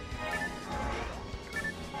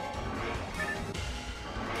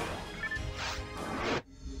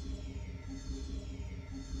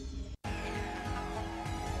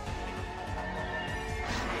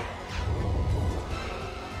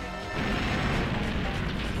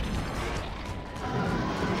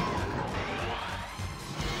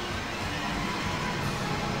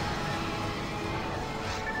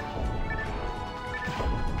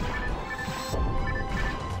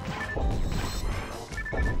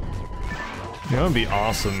 You know, it'd be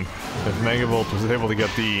awesome if Megavolt was able to get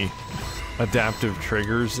the adaptive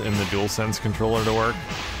triggers in the DualSense controller to work.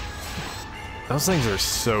 Those things are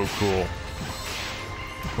so cool.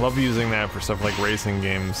 Love using that for stuff like racing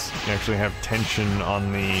games. You actually have tension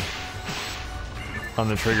on the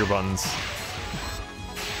trigger buttons.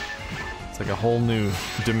 It's like a whole new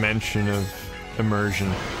dimension of immersion.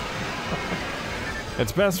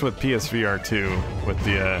 It's best with PSVR 2 with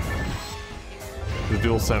the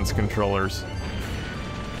DualSense controllers.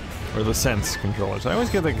 Or the Sense controllers. I always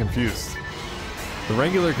get that confused. The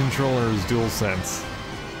regular controller is DualSense.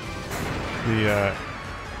 The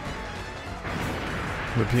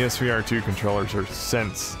PSVR 2 controllers are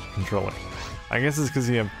Sense controllers. I guess it's because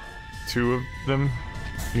you have two of them.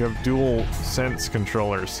 You have DualSense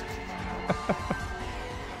controllers.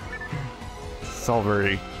 It's all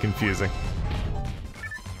very confusing.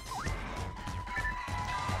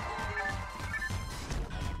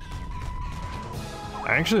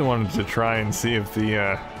 I actually wanted to try and see if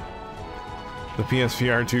the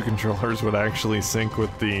PSVR 2 controllers would actually sync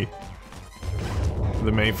with the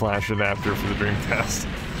Mayflash adapter for the Dreamcast.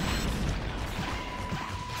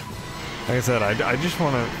 Like I said, I just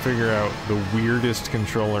want to figure out the weirdest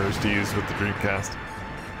controllers to use with the Dreamcast.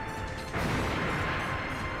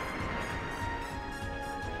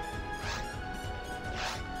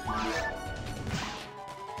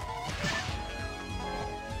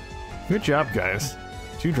 Good job, guys.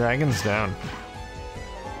 2 dragons down.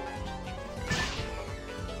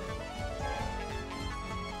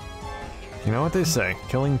 You know what they say,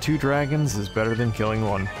 killing 2 dragons is better than killing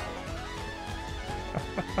 1.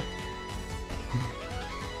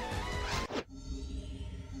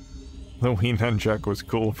 The Wii nunchuck was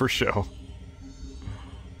cool for show.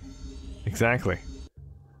 Exactly.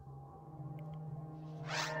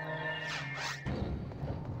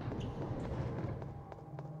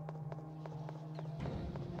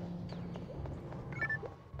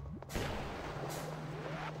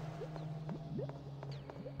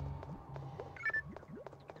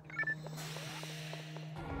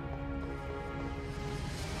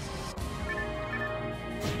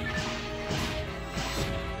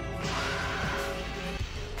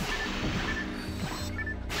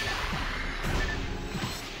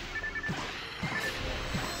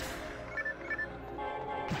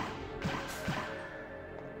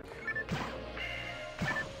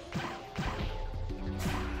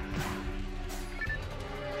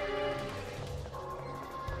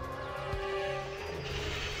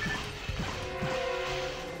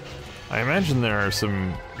 I imagine there are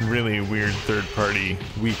some really weird third-party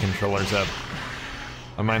Wii controllers up.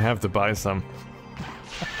 I might have to buy some.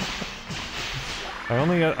 I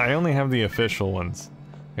only have the official ones.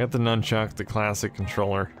 I got the nunchuck, the classic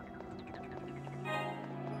controller.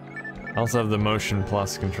 I also have the Motion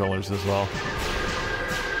Plus controllers as well.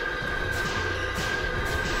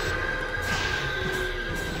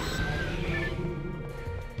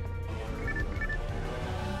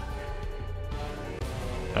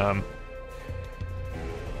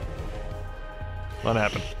 What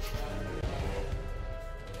happened?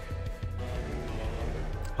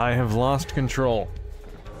 I have lost control.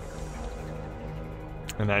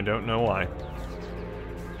 And I don't know why.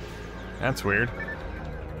 That's weird.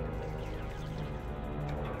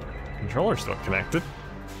 Controller's still connected.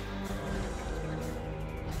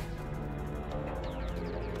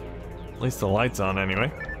 At least the light's on anyway.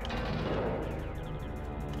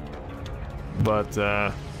 But,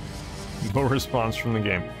 no response from the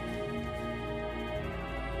game.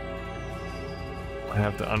 I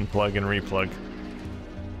have to unplug and replug.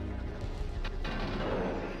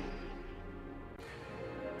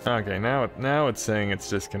 Okay, now it's saying it's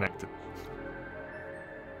disconnected.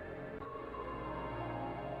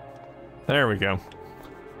 There we go.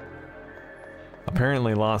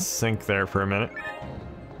 Apparently lost sync there for a minute.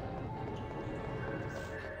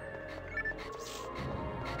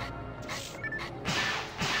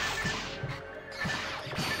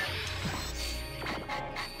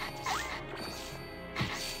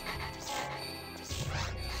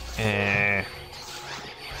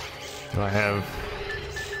 Do I have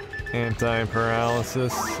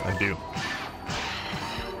anti-paralysis? I do.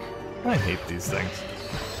 I hate these things.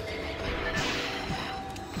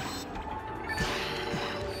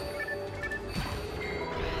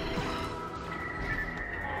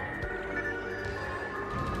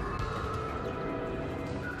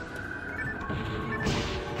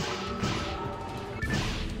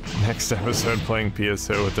 Next episode playing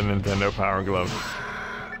PSO with the Nintendo Power Glove.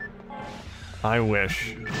 I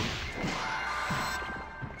wish.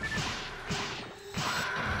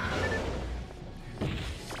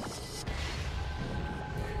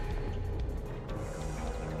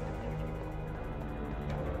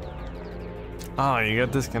 Oh, you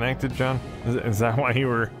got disconnected, John? Is that why you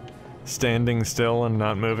were standing still and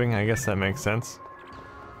not moving? I guess that makes sense.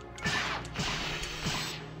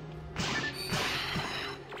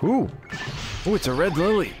 Ooh! Ooh, it's a red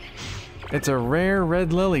lily! It's a rare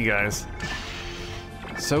red lily, guys.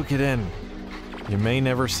 Soak it in. You may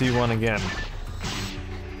never see one again.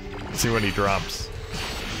 Let's see what he drops.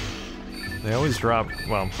 They always drop,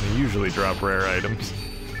 well, they usually drop rare items.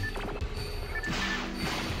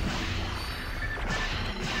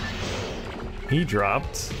 He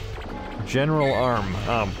dropped General Arm.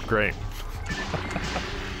 Oh, great.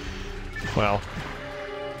 Well,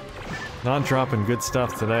 not dropping good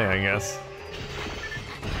stuff today, I guess.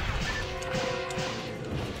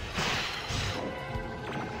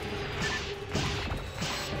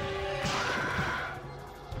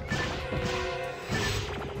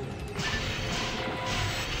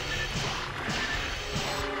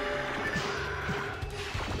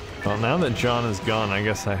 Well, now that John is gone, I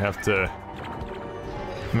guess I have to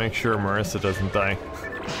make sure Marissa doesn't die.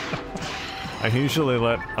 I usually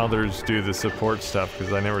let others do the support stuff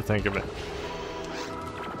because I never think of it.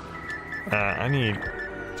 I need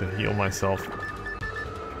to heal myself.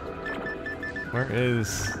 Where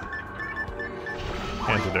is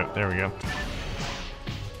antidote? There we go.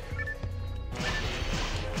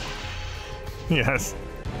 Yes.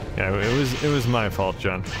 Yeah, it was my fault,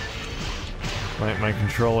 John. My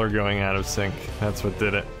controller going out of sync. That's what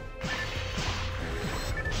did it.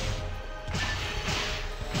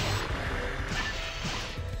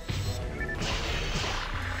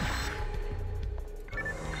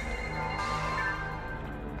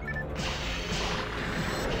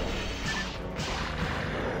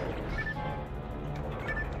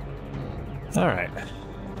 All right.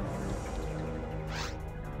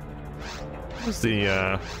 What's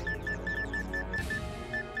the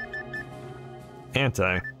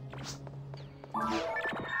anti?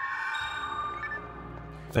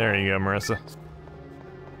 There you go, Marissa.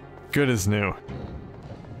 Good as new.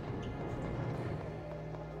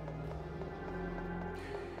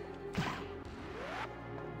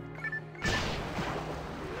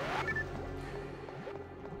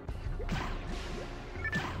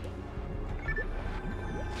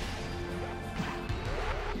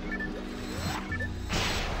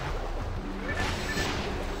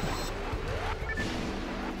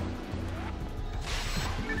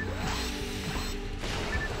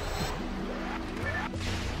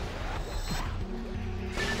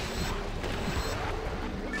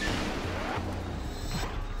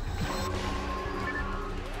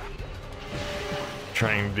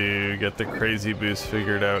 Trying to get the crazy boost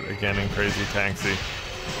figured out again in Crazy Taxi.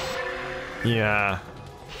 Yeah,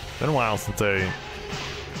 been a while since I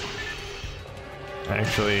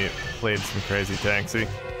actually played some Crazy Taxi.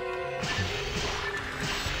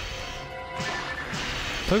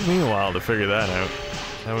 Took me a while to figure that out.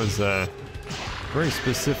 That was a very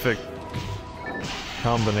specific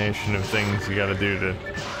combination of things you gotta do to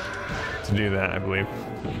do that, I believe.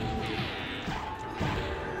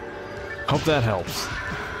 Hope that helps.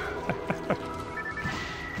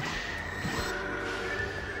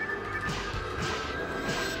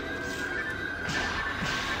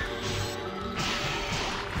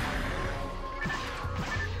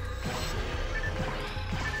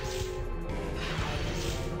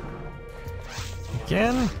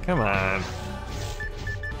 Again? Come on.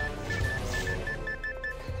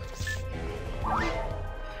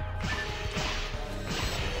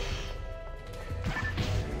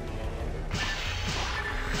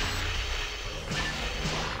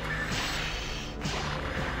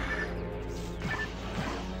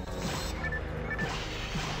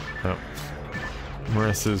 Oh.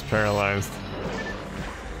 Marissa's paralyzed.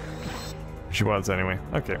 She was anyway.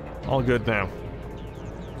 Okay, all good now.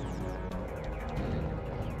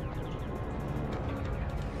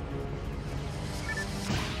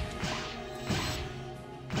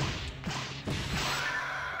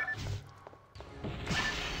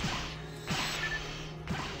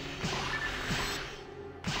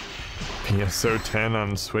 PSO 10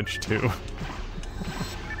 on Switch 2.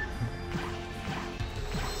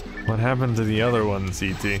 What happened to the other one,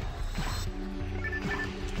 CT?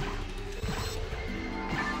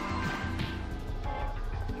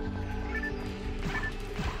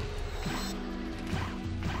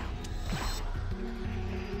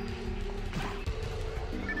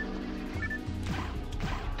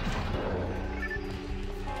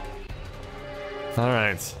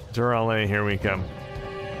 Alright, Durale, here we come.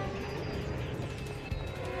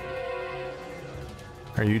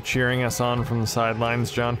 Are you cheering us on from the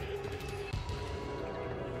sidelines, John?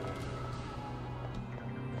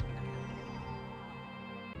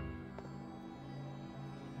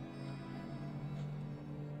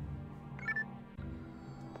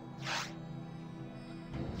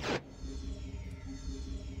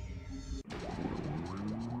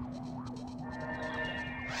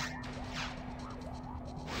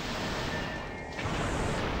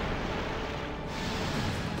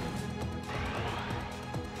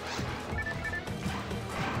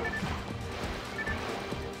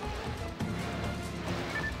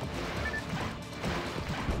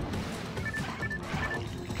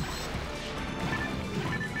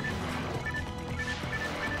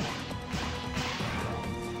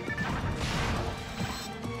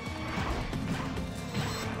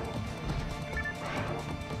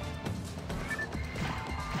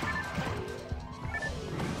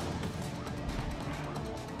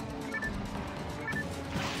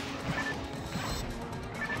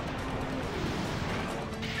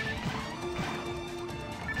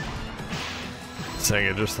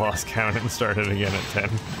 Sega just lost count and started again at 10.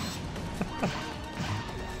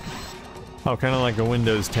 Oh, kind of like a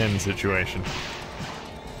Windows 10 situation.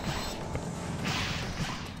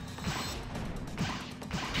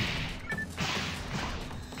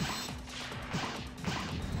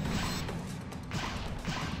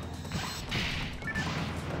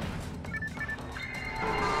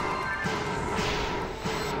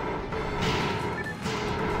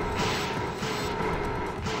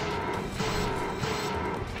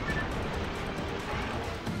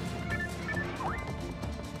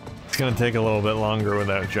 It's gonna take a little bit longer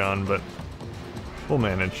without John, but we'll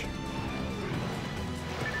manage.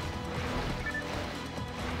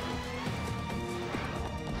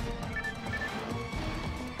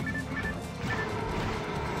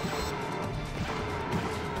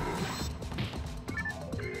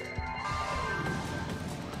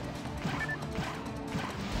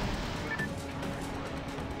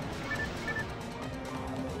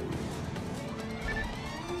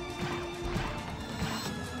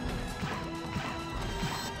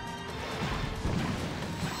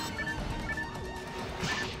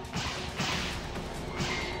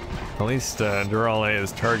 At least Durale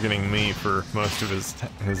is targeting me for most of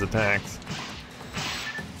his attacks.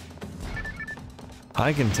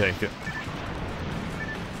 I can take it.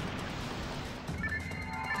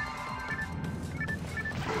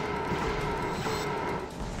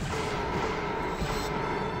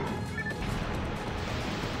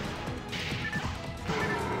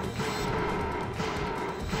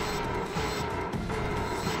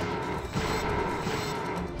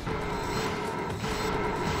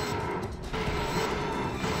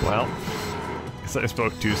 Well, guess I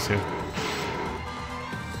spoke too soon.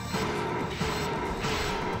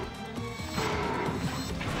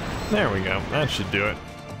 There we go. That should do it.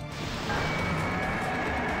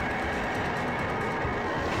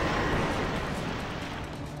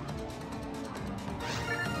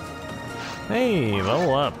 Hey,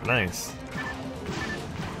 level up. Nice.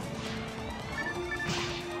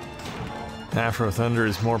 Afro Thunder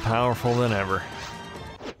is more powerful than ever.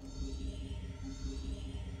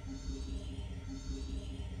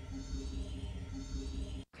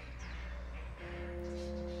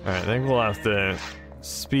 Alright, I think we'll have to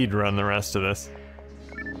speed run the rest of this.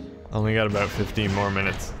 Only got about 15 more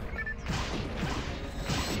minutes.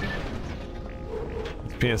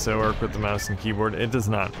 Does PSO work with the mouse and keyboard? It does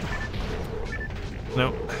not.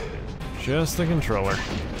 Nope. Just the controller.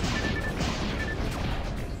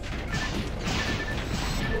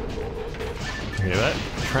 Okay, that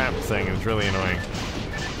trap thing is really annoying.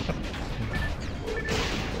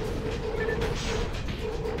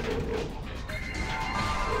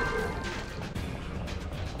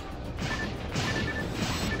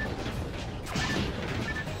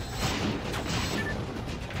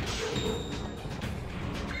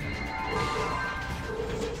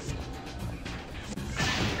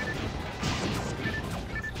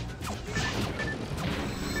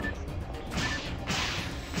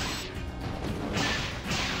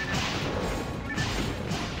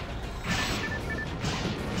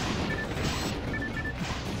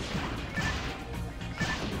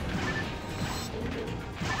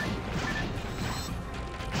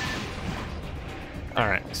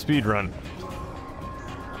 Alright, speed run.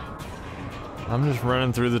 I'm just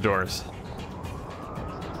running through the doors.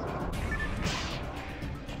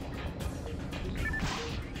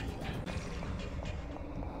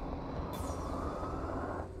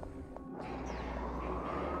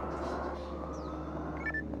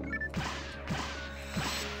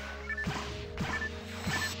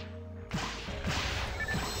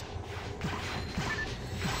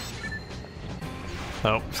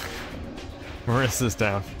 Oh. Marissa's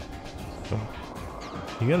down.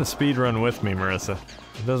 You gotta speed run with me, Marissa.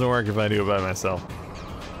 It doesn't work if I do it by myself.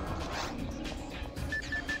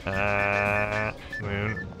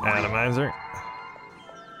 Moon Atomizer.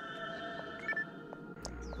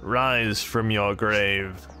 Rise from your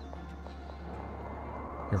grave.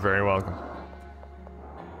 You're very welcome.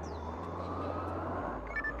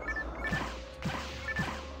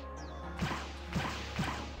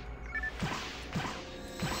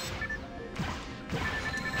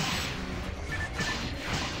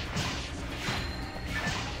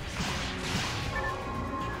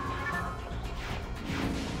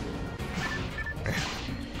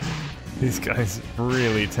 These guys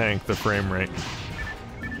really tank the frame rate.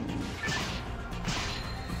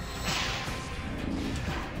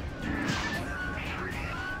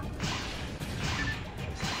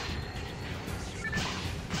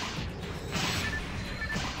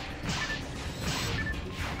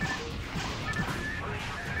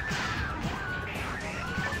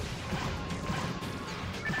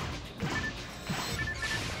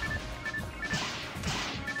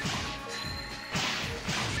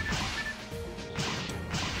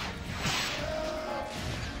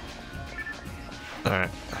 Alright.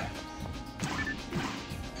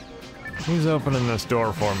 Who's opening this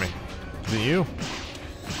door for me? Is it you?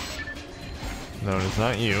 No, it's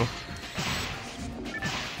not you.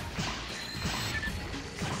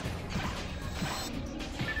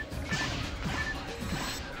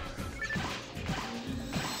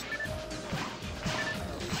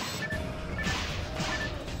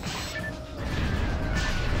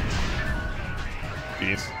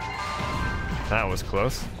 Jeez. That was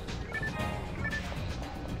close.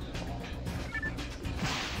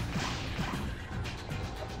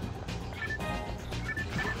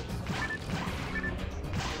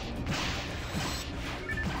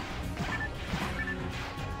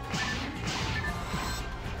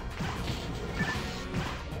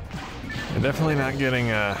 I'm definitely not getting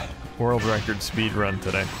a world record speed run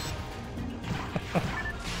today.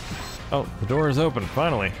 Oh, the door is open,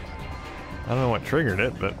 finally. I don't know what triggered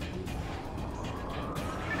it, but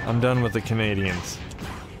I'm done with the Canadians.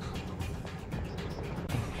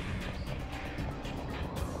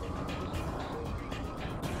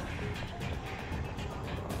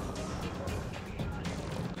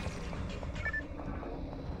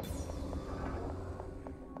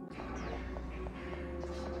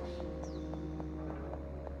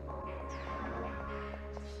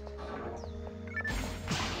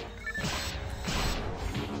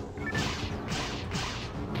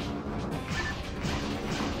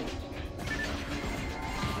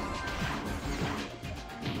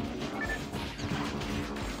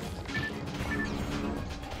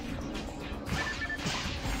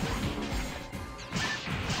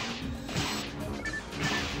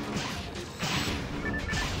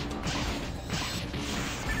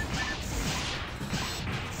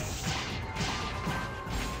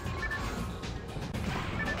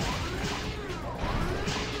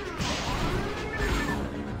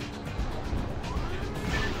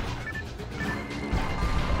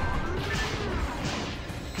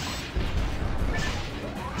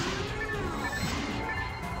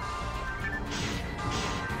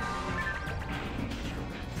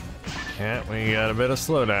 Yeah, we got a bit of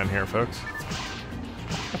slowdown here, folks.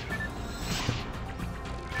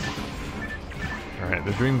 Alright,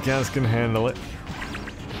 the Dreamcast can handle it.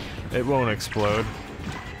 It won't explode.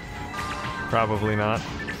 Probably not.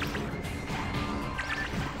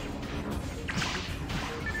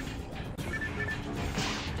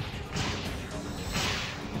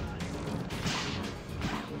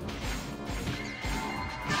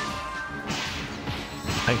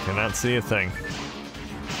 I cannot see a thing.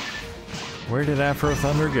 Where did Afro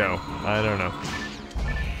Thunder go? I don't know.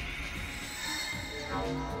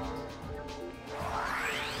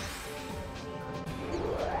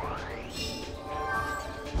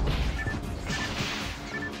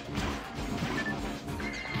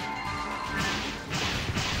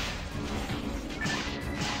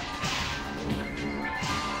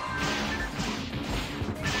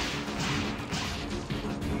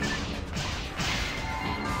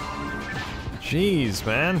 Jeez,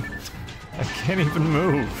 man. I can't even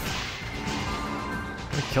move.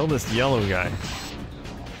 I'm gonna kill this yellow guy.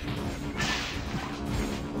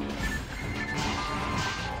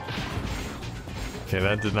 Okay,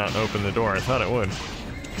 that did not open the door. I thought it would.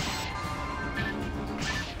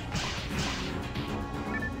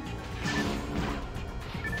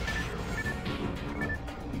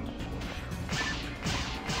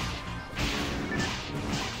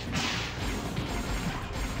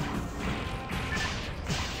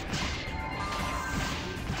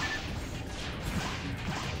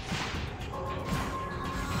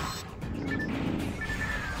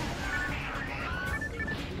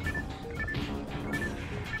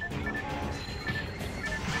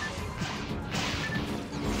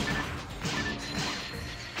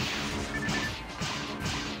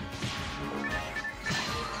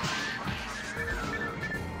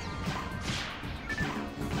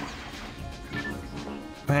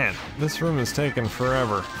 Man, this room is taking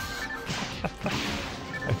forever.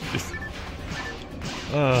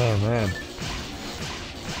 Oh, man.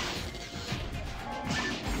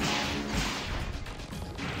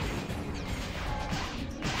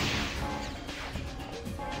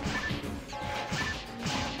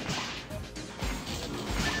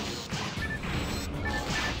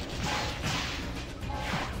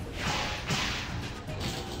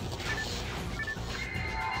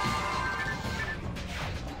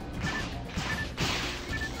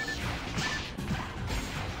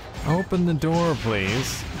 Open the door,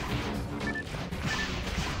 please.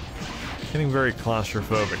 Getting very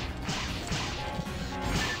claustrophobic.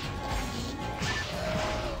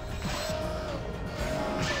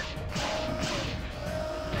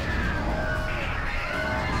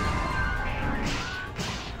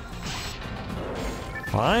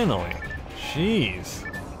 Finally. Jeez.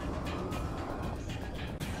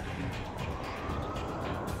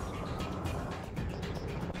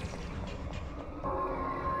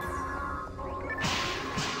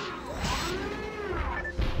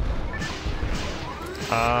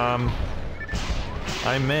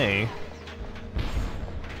 I may.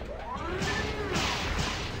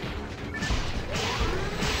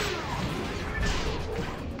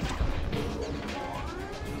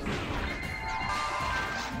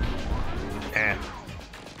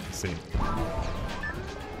 Let's see.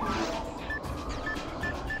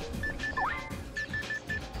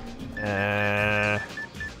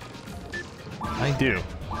 I do.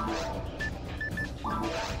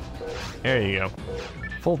 There you go.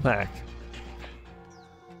 Full pack.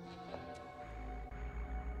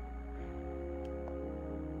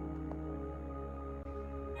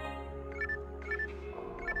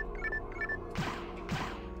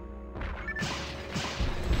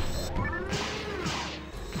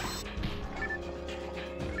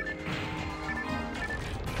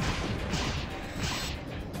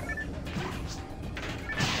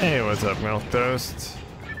 Hey, what's up, Milk Toast?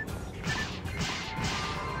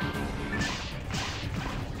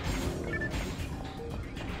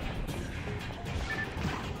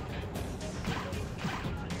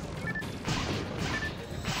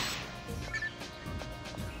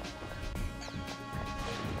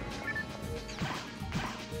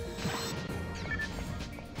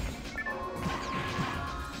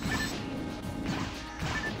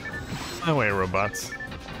 My way, robots.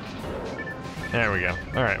 There we go.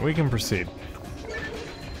 Alright, we can proceed.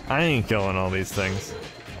 I ain't killing all these things.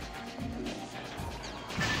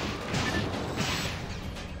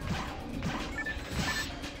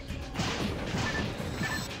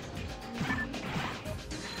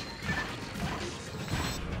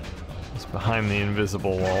 It's behind the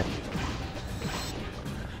invisible wall.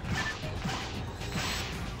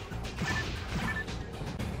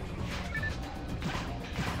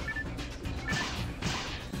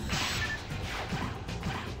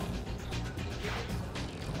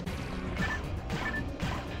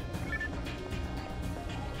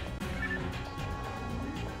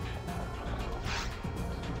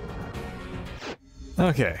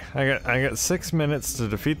 Okay, I got 6 minutes to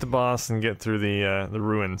defeat the boss and get through the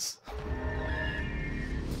ruins.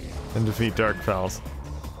 And defeat Darkfalls.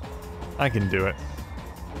 I can do it.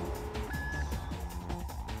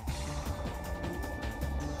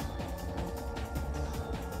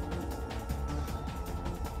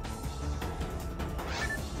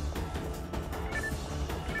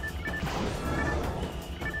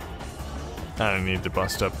 I don't need to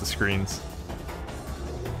bust up the screens.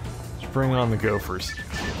 Bring on the gophers.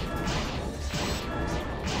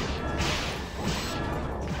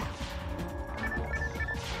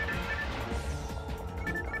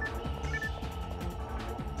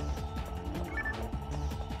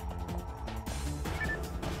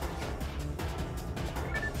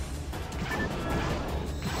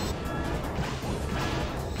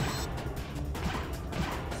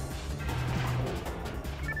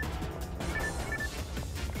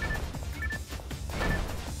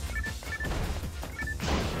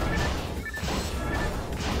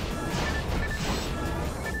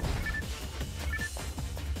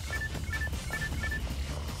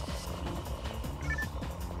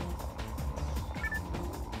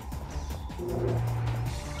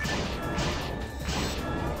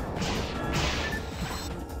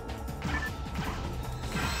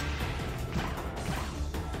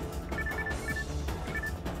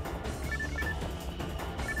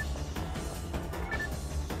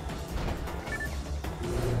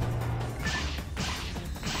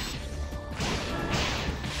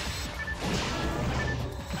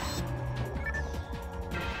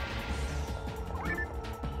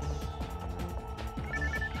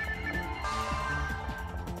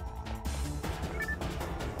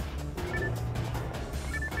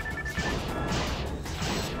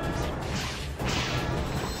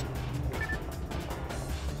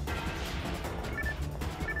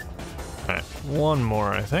 One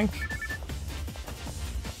more, I think.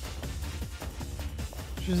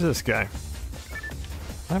 Who's this guy?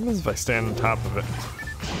 What happens if I stand on top of it?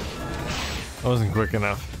 I wasn't quick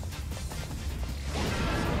enough.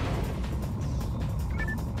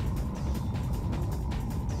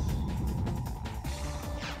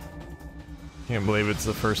 Can't believe it's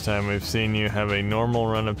the first time we've seen you have a normal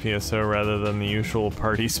run of PSO rather than the usual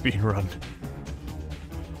party speed run.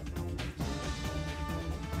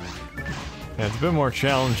 Yeah, it's a bit more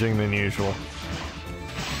challenging than usual.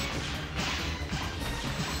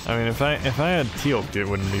 I mean, if I had Teal'c, it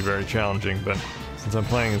wouldn't be very challenging, but since I'm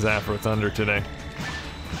playing as Afro Thunder today,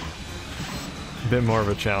 bit more of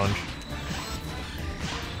a challenge.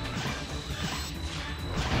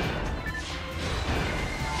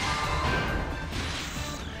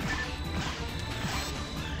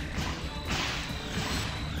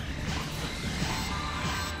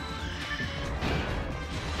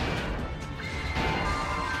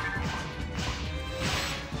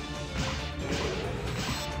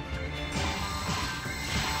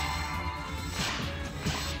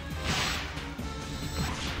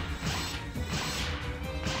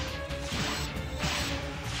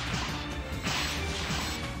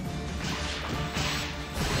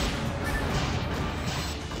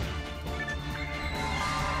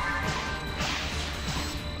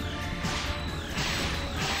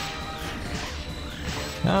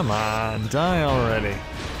 Come on, die already.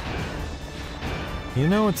 You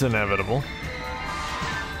know it's inevitable.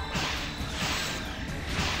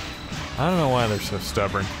 I don't know why they're so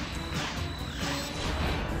stubborn.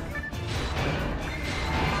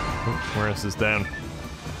 Oop, Maris is down.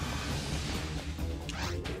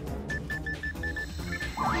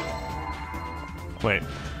 Wait.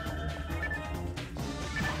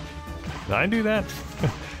 Did I do that?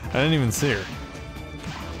 I didn't even see her.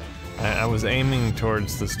 I was aiming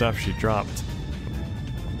towards the stuff she dropped.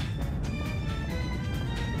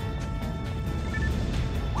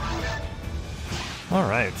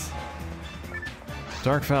 Alright.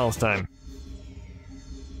 Dark Fowls time.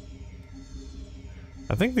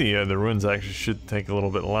 I think the ruins actually should take a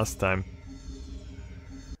little bit less time.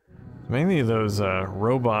 Mainly those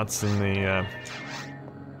robots and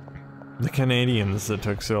the Canadians that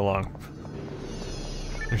took so long.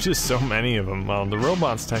 There's just so many of them. Well, the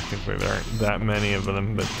robots technically there aren't that many of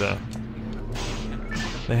them, but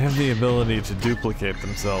they have the ability to duplicate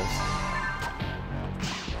themselves.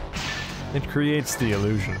 It creates the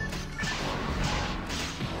illusion.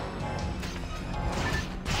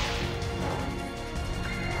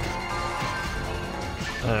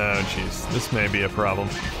 Oh jeez, this may be a problem.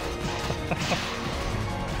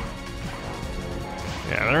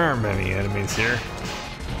 Yeah, there aren't many enemies here.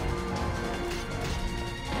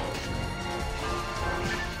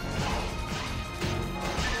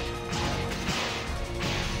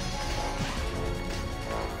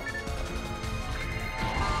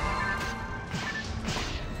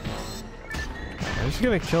 I'm just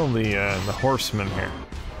gonna kill the horseman here.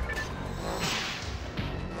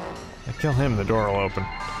 I kill him, the door will open.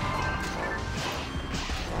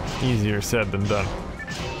 Easier said than done.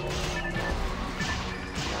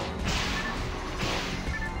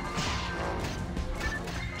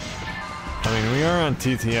 I mean, we are on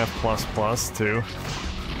TTF++ too.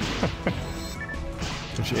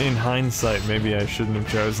 Which, in hindsight, maybe I shouldn't have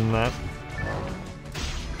chosen that.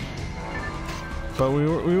 But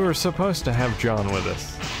we were supposed to have John with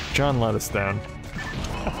us. John let us down.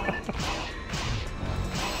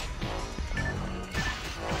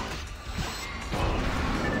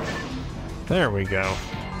 There we go.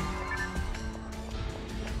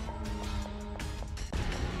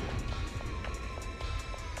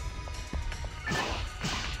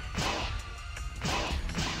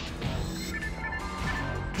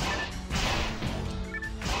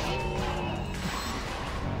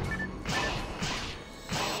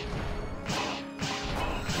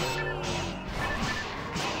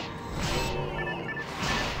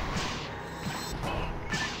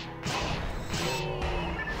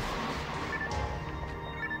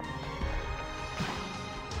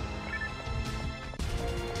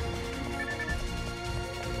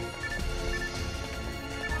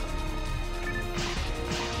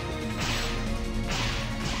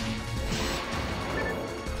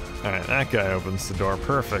 Alright, that guy opens the door.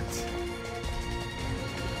 Perfect.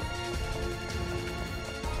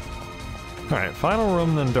 Alright, final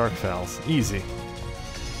room, then Dark Fowls. Easy.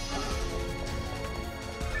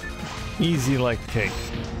 Easy like cake.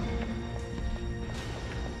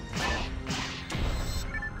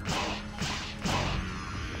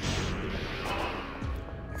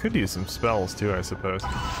 Could use some spells too, I suppose.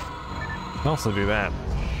 Can also do that.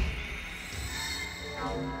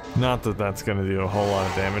 Not that that's gonna do a whole lot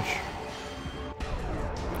of damage.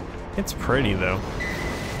 It's pretty though.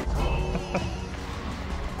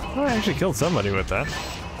 Oh, I actually killed somebody with that.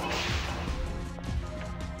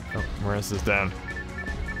 Oh, Marissa's down.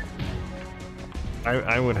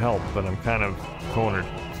 I would help, but I'm kind of cornered.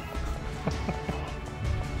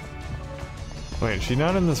 Wait, is she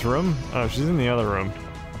not in this room? Oh, she's in the other room.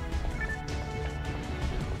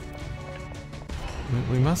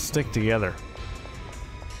 We must stick together.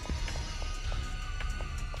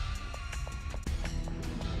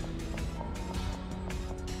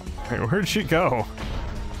 Wait, where'd she go?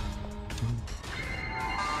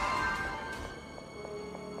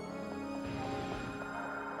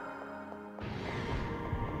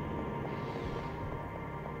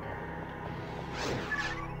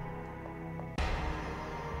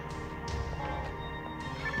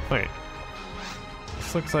 Wait.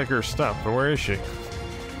 This looks like her stuff, but where is she?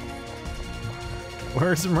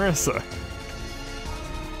 Where's Marissa?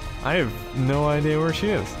 I have no idea where she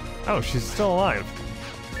is. Oh, she's still alive.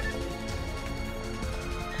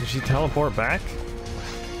 Did she teleport back?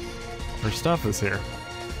 Her stuff is here.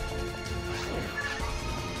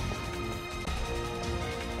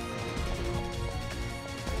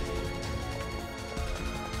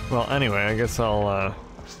 Well, anyway, I guess I'll,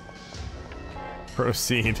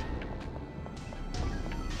 proceed.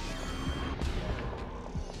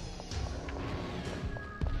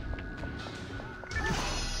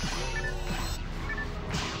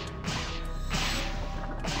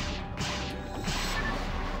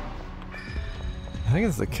 I think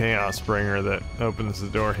it's the Chaos Bringer that opens the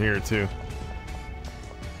door here, too.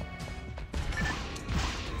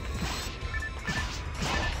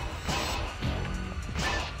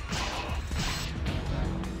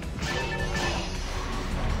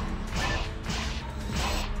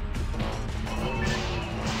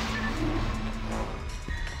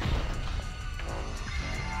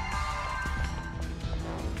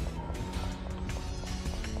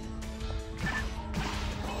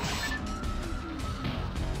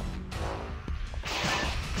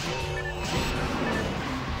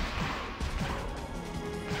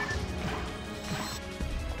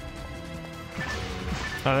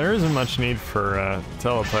 There isn't much need for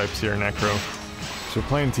telepipes here, Necro. So we're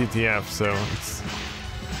playing TTF, so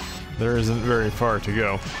there isn't very far to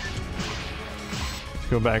go. Let's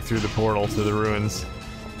go back through the portal to the ruins.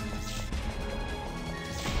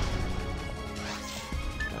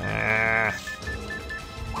 Ah.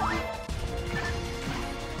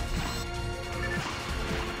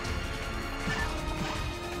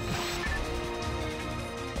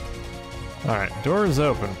 Alright, door is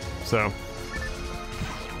open, so...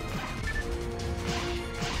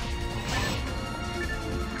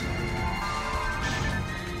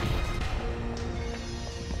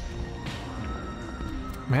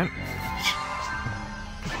 Man.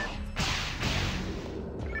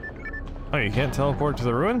 Oh, you can't teleport to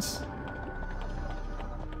the ruins?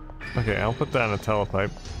 Okay, I'll put that in a telepipe.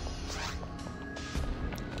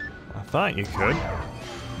 I thought you could.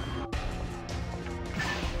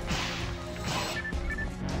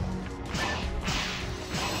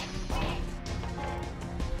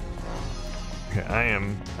 Okay, I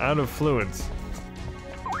am out of fluids.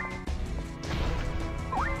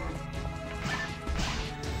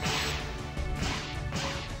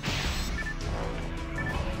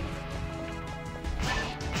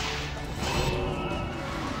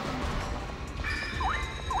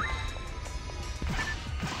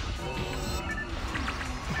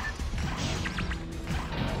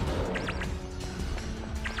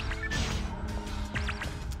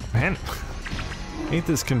 Man, hate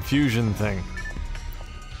this confusion thing.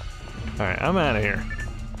 Alright, I'm out of here.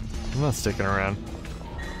 I'm not sticking around.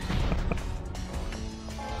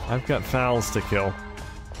 I've got fowls to kill.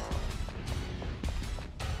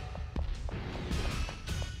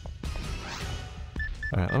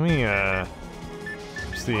 Alright, let me,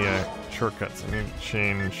 what's the, shortcuts? I need to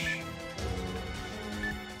change...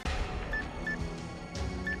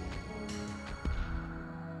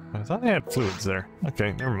 I thought I had fluids there.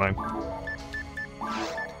 Okay, never mind.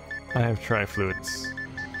 I have tri-fluids.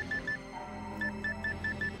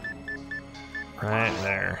 Right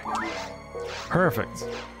there. Perfect.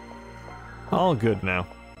 All good now.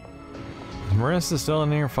 Is Marissa still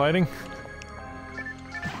in here fighting?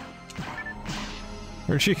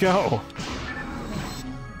 Where'd she go?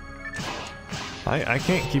 I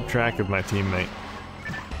can't keep track of my teammate.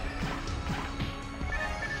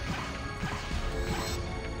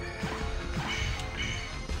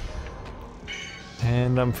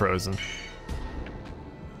 And I'm frozen.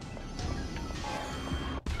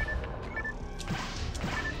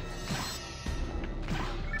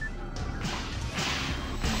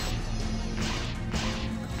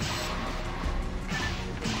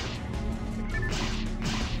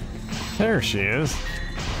 There she is.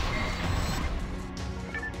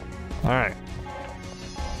 All right.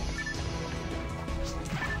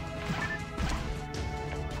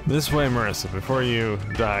 This way, Marissa, before you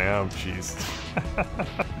die. Oh, jeez.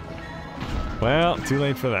 Well, too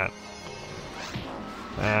late for that.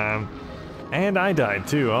 And I died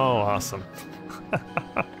too. Oh, awesome.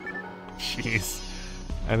 Jeez.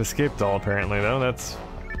 I've escaped all apparently, though. That's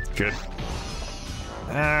good.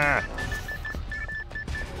 Ah!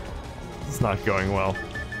 It's not going well.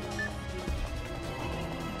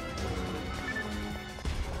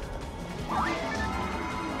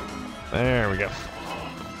 There we go.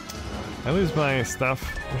 I lose my stuff.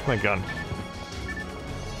 Where's my gun?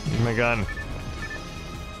 Need my gun.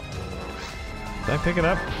 Did I pick it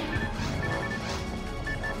up?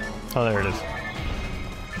 Oh, there it is.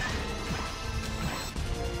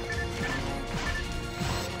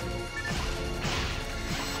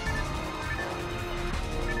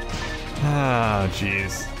 Ah,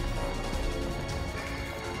 jeez.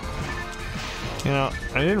 You know,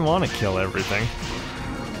 I didn't want to kill everything.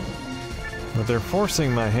 But they're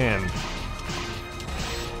forcing my hand.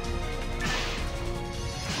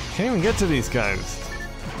 Can't even get to these guys.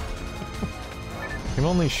 I can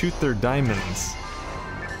only shoot their diamonds.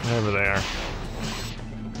 Wherever they are.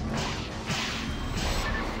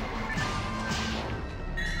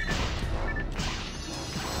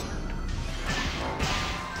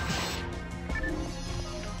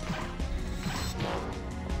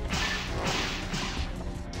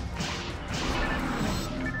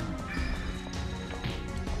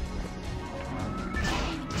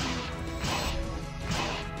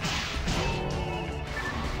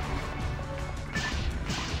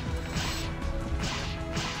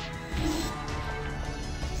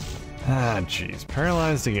 Ah, jeez.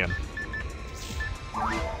 Paralyzed again.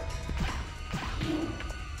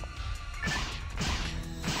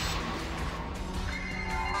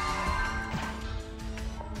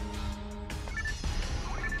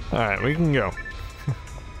 Alright, we can go.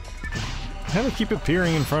 How to keep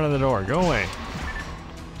appearing in front of the door? Go away.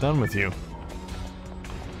 Done with you.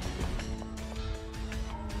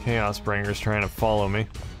 Chaos Bringer's trying to follow me.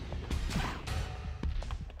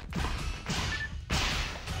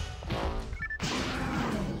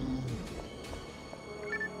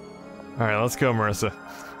 Alright, let's go, Marissa.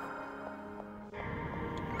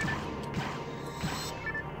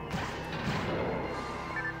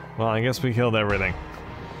 Well, I guess we killed everything.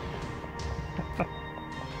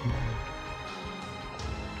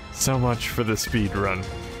 So much for the speed run.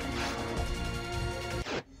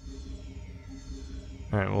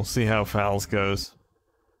 Alright, we'll see how Fowls goes.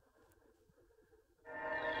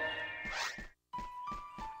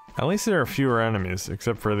 At least there are fewer enemies,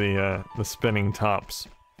 except for the spinning tops.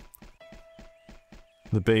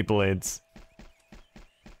 The Beyblades.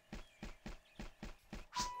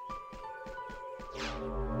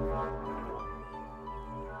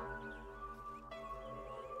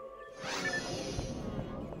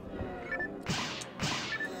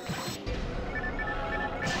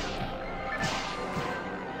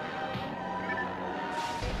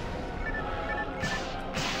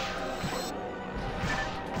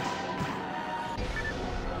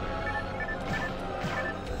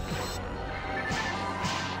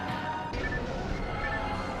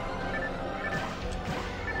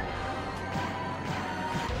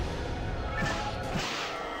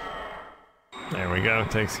 There we go,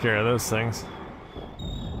 takes care of those things.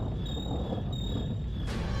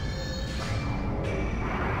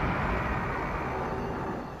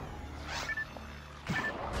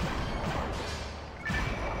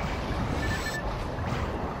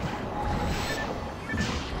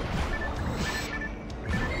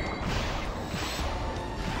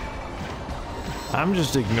 I'm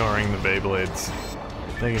just ignoring the Beyblades.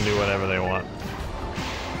 They can do whatever they want.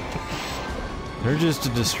 They're just a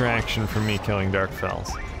distraction from me killing Dark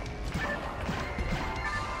Fells.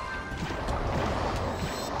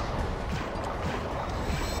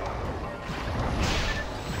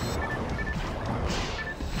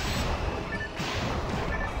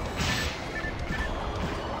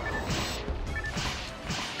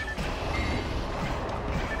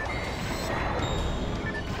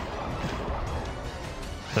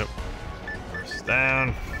 Nope. First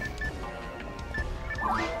down.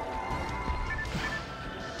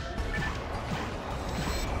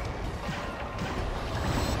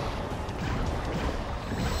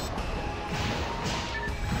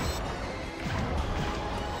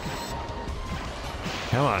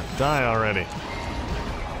 Come on, die already.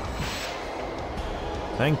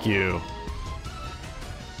 Thank you.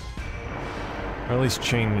 Or at least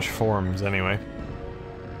change forms, anyway.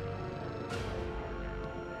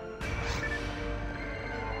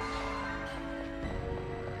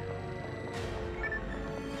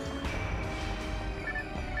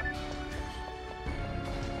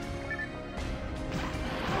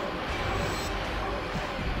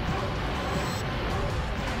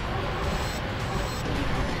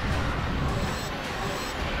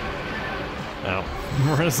 No,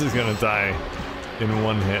 Marissa's gonna die in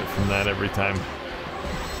one hit from that every time.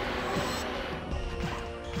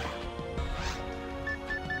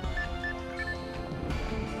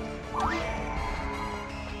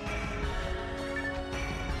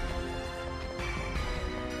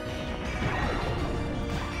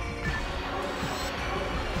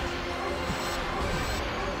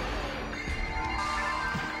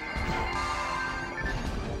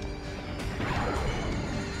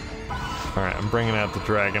 Alright, I'm bringing out the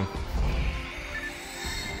dragon.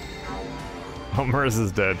 Oh,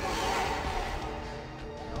 Marissa's dead.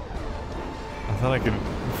 I thought I could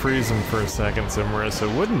freeze him for a second so Marissa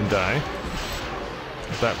wouldn't die.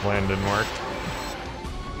 But that plan didn't work.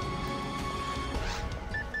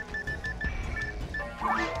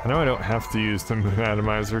 I know I don't have to use the moon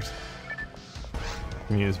atomizers. I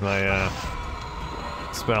can use my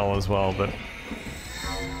spell as well, but...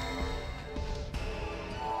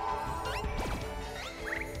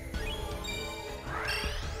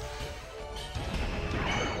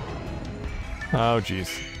 Oh jeez.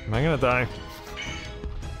 Am I gonna die?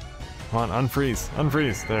 Come on, unfreeze.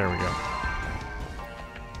 Unfreeze. There we go.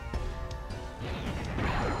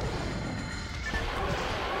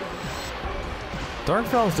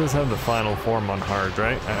 Darkfalls does have the final form on hard,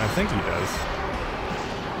 right? I think he does.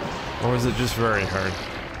 Or is it just very hard?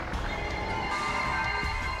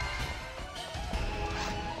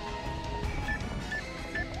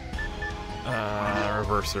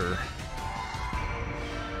 Reverser.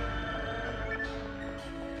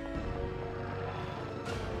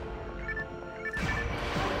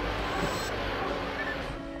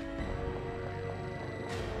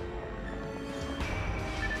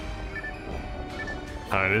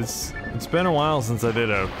 It's been a while since I did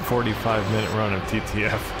a 45-minute run of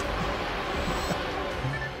TTF.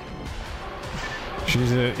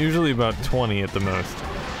 She's usually about 20 at the most.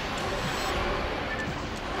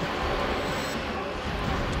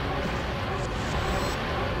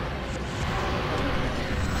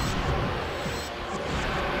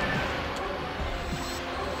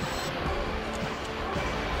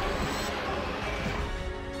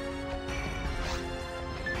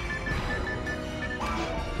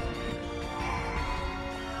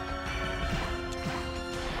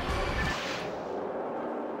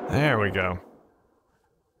 There we go.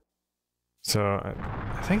 So,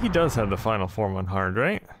 I think he does have the final form on hard,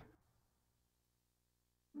 right?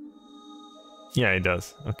 Yeah, he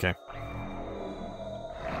does. Okay.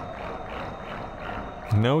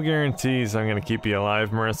 No guarantees I'm gonna keep you alive,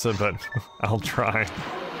 Marissa, but I'll try.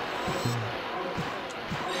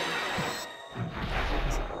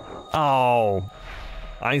 Oh!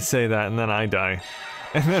 I say that and then I die.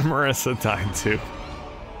 And then Marissa died too.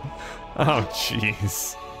 Oh,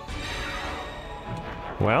 jeez.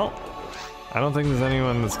 Well, I don't think there's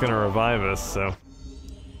anyone that's gonna revive us, so...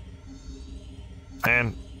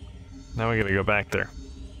 And now we gotta go back there.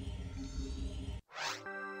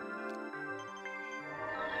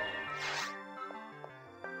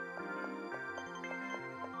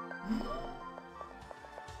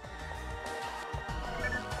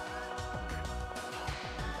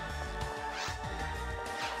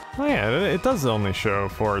 Oh yeah, it does only show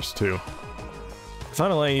Forest 2. It's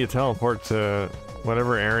not letting you teleport to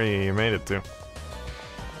whatever area you made it to.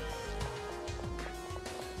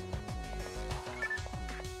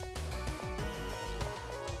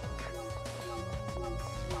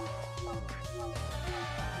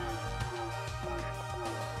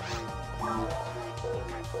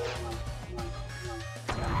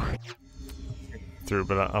 Through,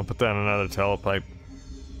 but I'll put down another telepipe.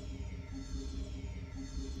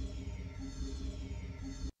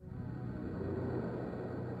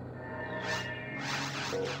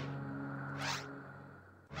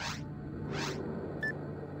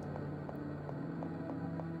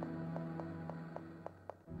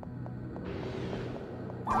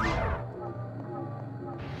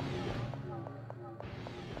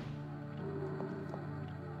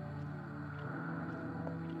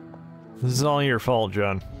 This is all your fault,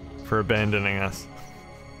 John, for abandoning us.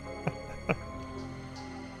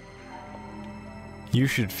 You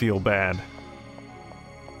should feel bad.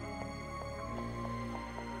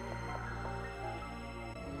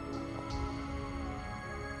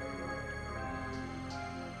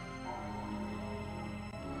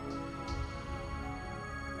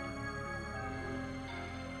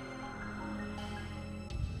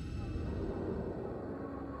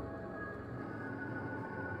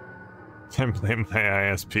 Can't blame my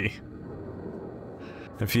ISP.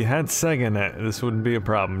 If you had SegaNet, this wouldn't be a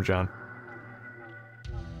problem, John.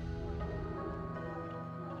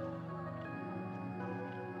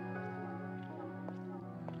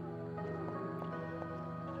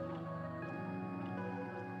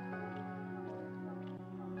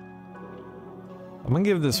 I'm gonna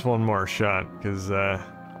give this one more shot, because, this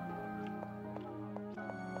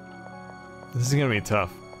is gonna be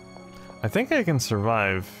tough. I think I can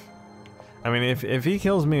survive. I mean, if he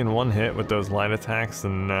kills me in one hit with those light attacks,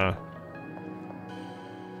 then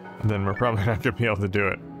we're probably not gonna be able to do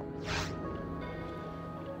it.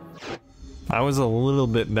 I was a little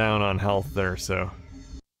bit down on health there, so...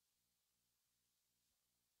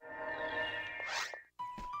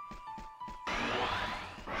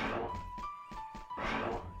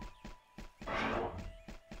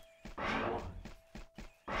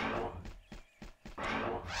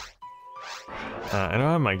 I don't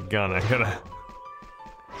have my gun. I gotta...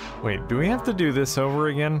 Wait, do we have to do this over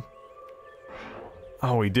again?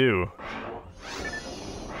 Oh, we do.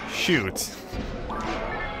 Shoot.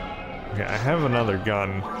 Okay, I have another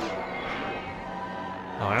gun.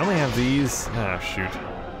 Oh, I only have these. Ah, shoot.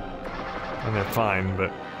 And they're fine,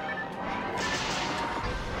 but...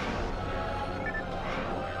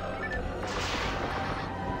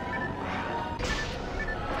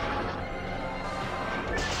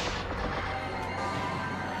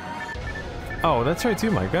 Oh, that's right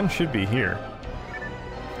too, my gun should be here.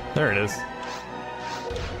 There it is.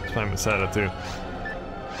 That's why I'm beside it too.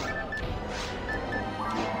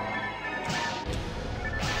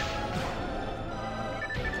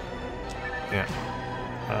 Yeah.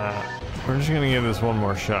 We're just gonna give this one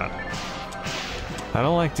more shot. I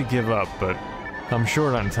don't like to give up, but I'm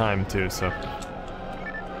short on time too, so...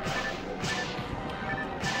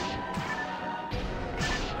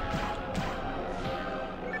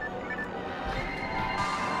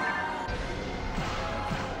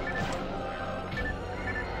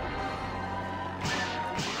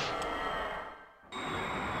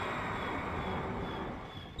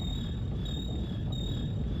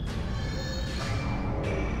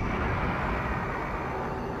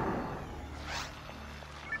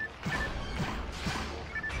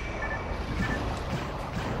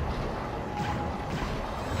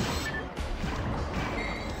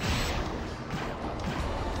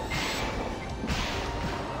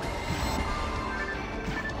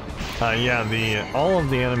 yeah, all of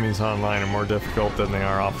the enemies online are more difficult than they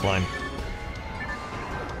are offline.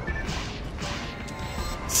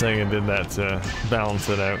 Sega did that to balance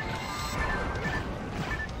it out.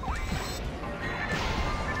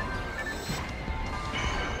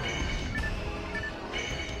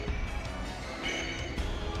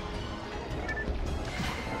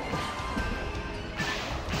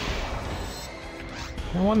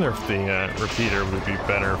 I wonder if the repeater would be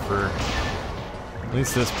better for at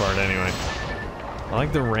least this part anyway. I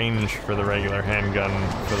like the range for the regular handgun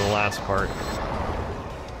for the last part.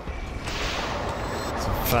 So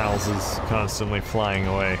Fowls is constantly flying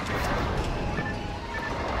away.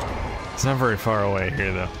 It's not very far away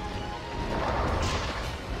here though.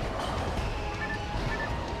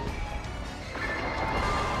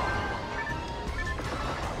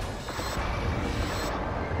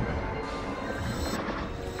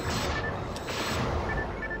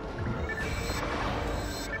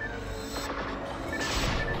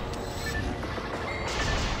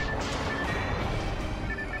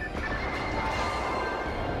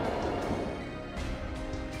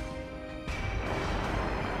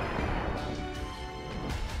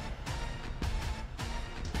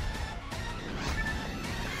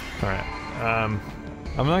 Alright,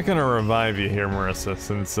 I'm not gonna revive you here, Marissa,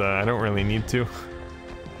 since I don't really need to.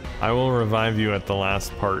 I will revive you at the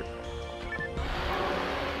last part.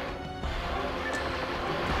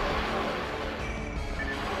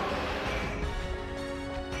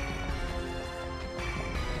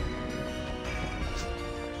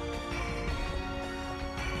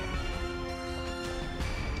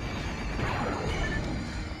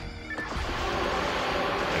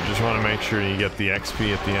 I just want to make sure you get the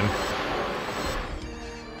XP at the end.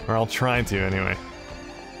 Or I'll try to, anyway.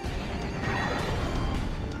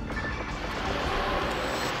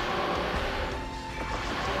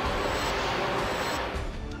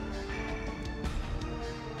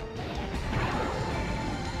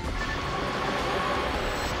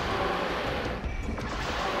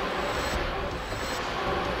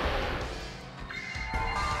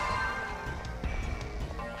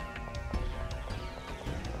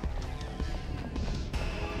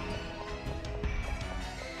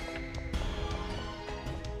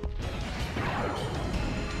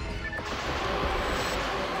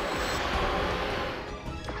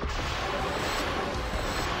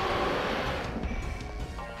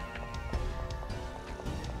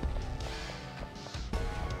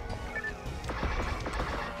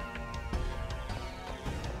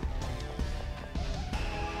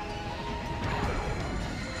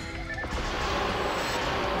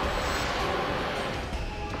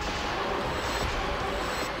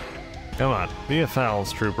 Come on, be a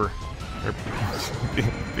Fowls trooper. Or,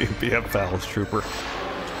 be a Fowls trooper.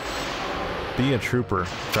 Be a trooper,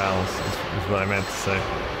 Fowls, is what I meant to say.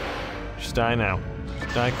 Just die now.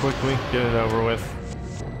 Just die quickly, get it over with.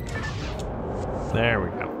 There we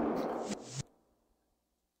go.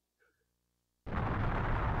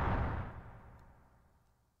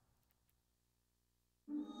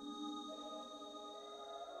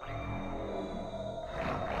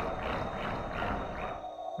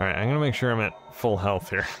 Alright, I'm gonna make sure I'm at full health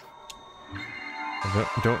here.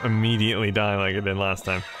 Don't immediately die like I did last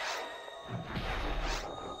time.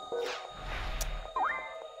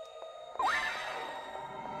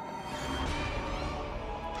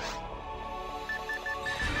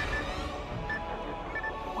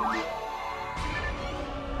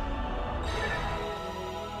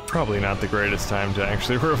 Probably not the greatest time to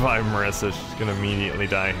actually revive Marissa. She's gonna immediately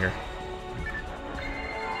die here.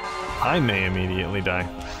 I may immediately die.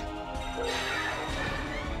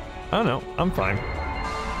 Oh no, I'm fine.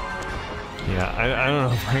 Yeah, I don't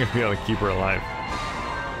know if I'm gonna be able to keep her alive.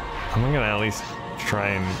 I'm gonna at least try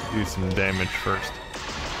and do some damage first.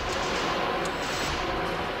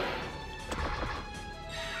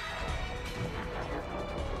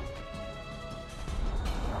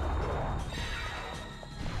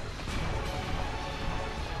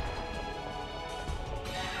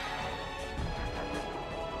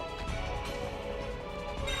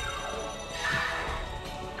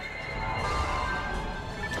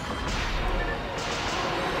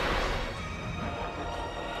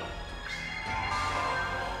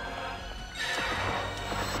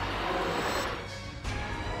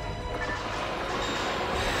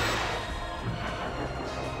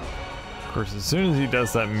 Of course, as soon as he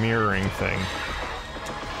does that mirroring thing,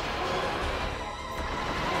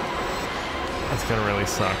 that's gonna really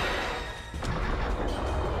suck.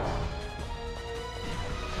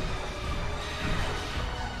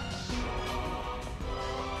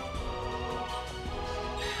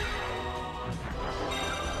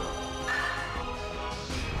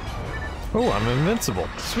 Oh, I'm invincible.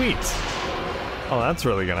 Sweet. Oh, that's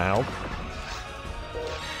really gonna help.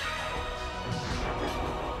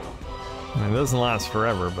 It doesn't last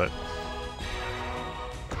forever, but...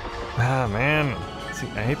 Ah, man. See,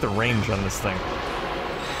 I hate the range on this thing.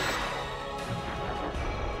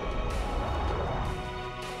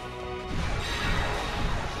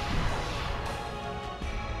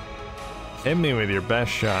 Hit me with your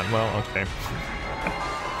best shot. Well, okay.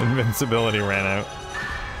 Invincibility ran out.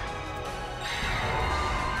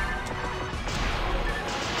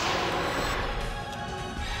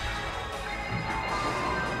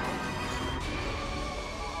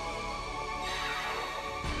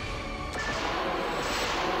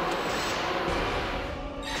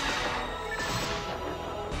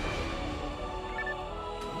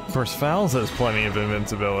 Of course, Fowls has plenty of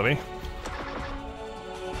invincibility.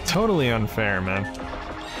 Totally unfair, man.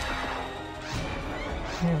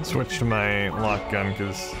 I'll switch to my lock gun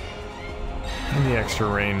because of the extra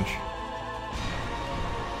range.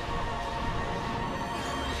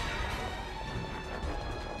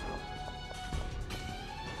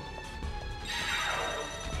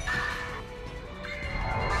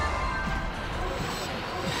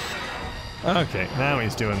 Okay, now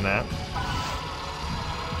he's doing that.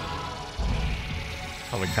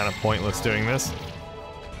 Probably kind of pointless doing this.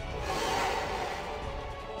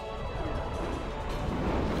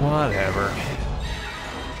 Whatever.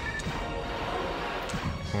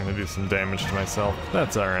 I'm gonna do some damage to myself.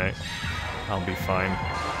 That's alright. I'll be fine.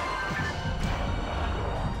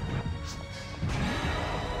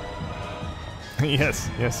 Yes,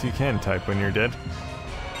 yes you can type when you're dead.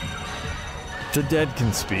 The dead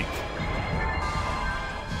can speak.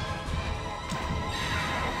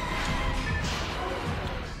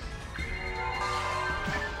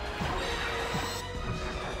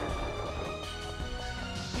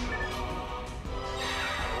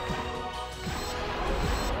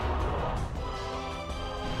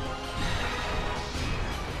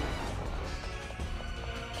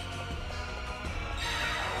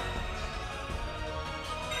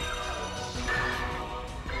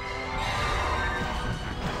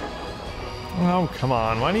 Oh, come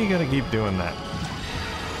on. Why do you gotta keep doing that?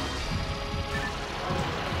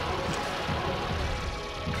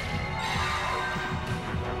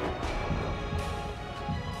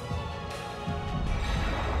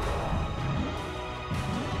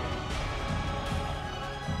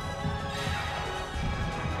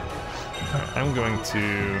 Alright, I'm going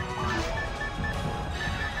to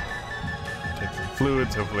take some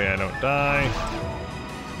fluids. Hopefully I don't die.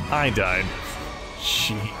 I died.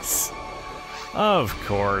 Jeez. Of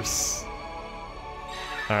course.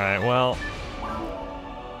 Alright, well...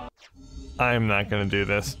 I'm not gonna do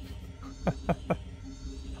this.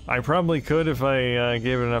 I probably could if I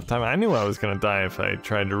gave it enough time. I knew I was gonna die if I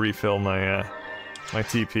tried to refill my, my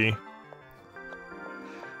TP.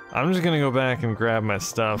 I'm just gonna go back and grab my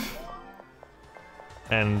stuff.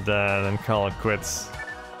 And then call it quits.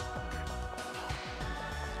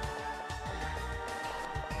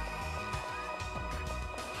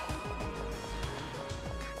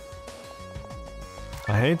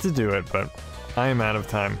 I hate to do it, but I am out of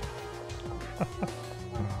time.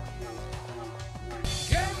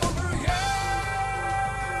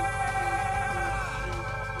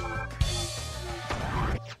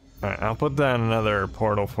 Alright, I'll put down another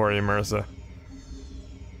portal for you, Mirza.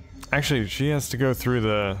 Actually, she has to go through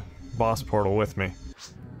the boss portal with me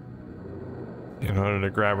in order to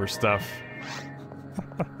grab her stuff.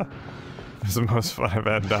 It's the most fun I've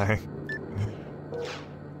had dying.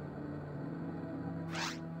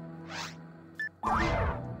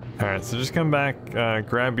 Alright, so just come back,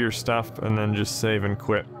 grab your stuff, and then just save and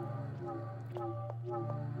quit.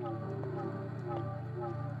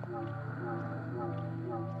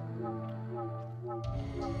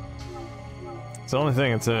 It's the only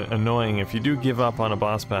thing that's annoying. If you do give up on a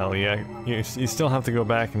boss battle, you still have to go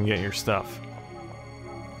back and get your stuff.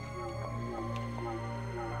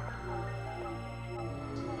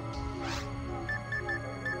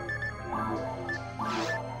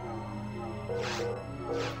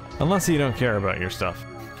 Unless you don't care about your stuff.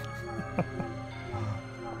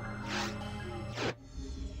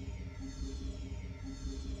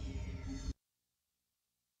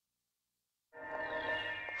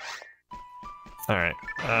 Alright,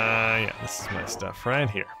 yeah, this is my stuff right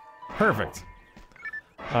here. Perfect.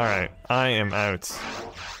 Alright, I am out.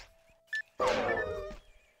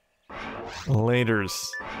 Laters.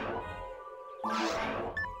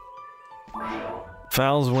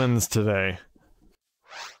 Fowls wins today.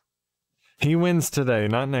 He wins today,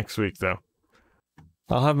 not next week, though.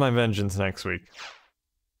 I'll have my vengeance next week.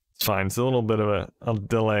 It's fine, it's a little bit of a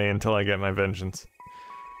delay until I get my vengeance.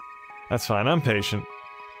 That's fine, I'm patient.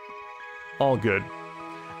 All good.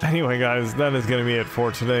 Anyway, guys, that is going to be it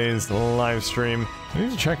for today's live stream. I need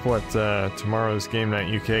to check what tomorrow's Game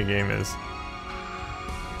Night UK game is.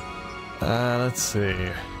 Let's see.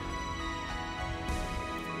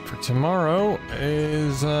 For tomorrow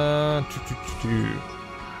is,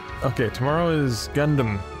 okay, tomorrow is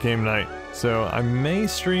Gundam Game Night, so I may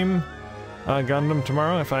stream Gundam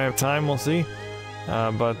tomorrow if I have time, we'll see.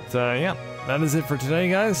 Yeah, that is it for today,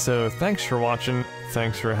 guys, so thanks for watching,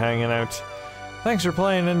 thanks for hanging out, thanks for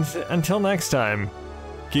playing, and until next time,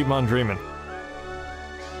 keep on dreaming.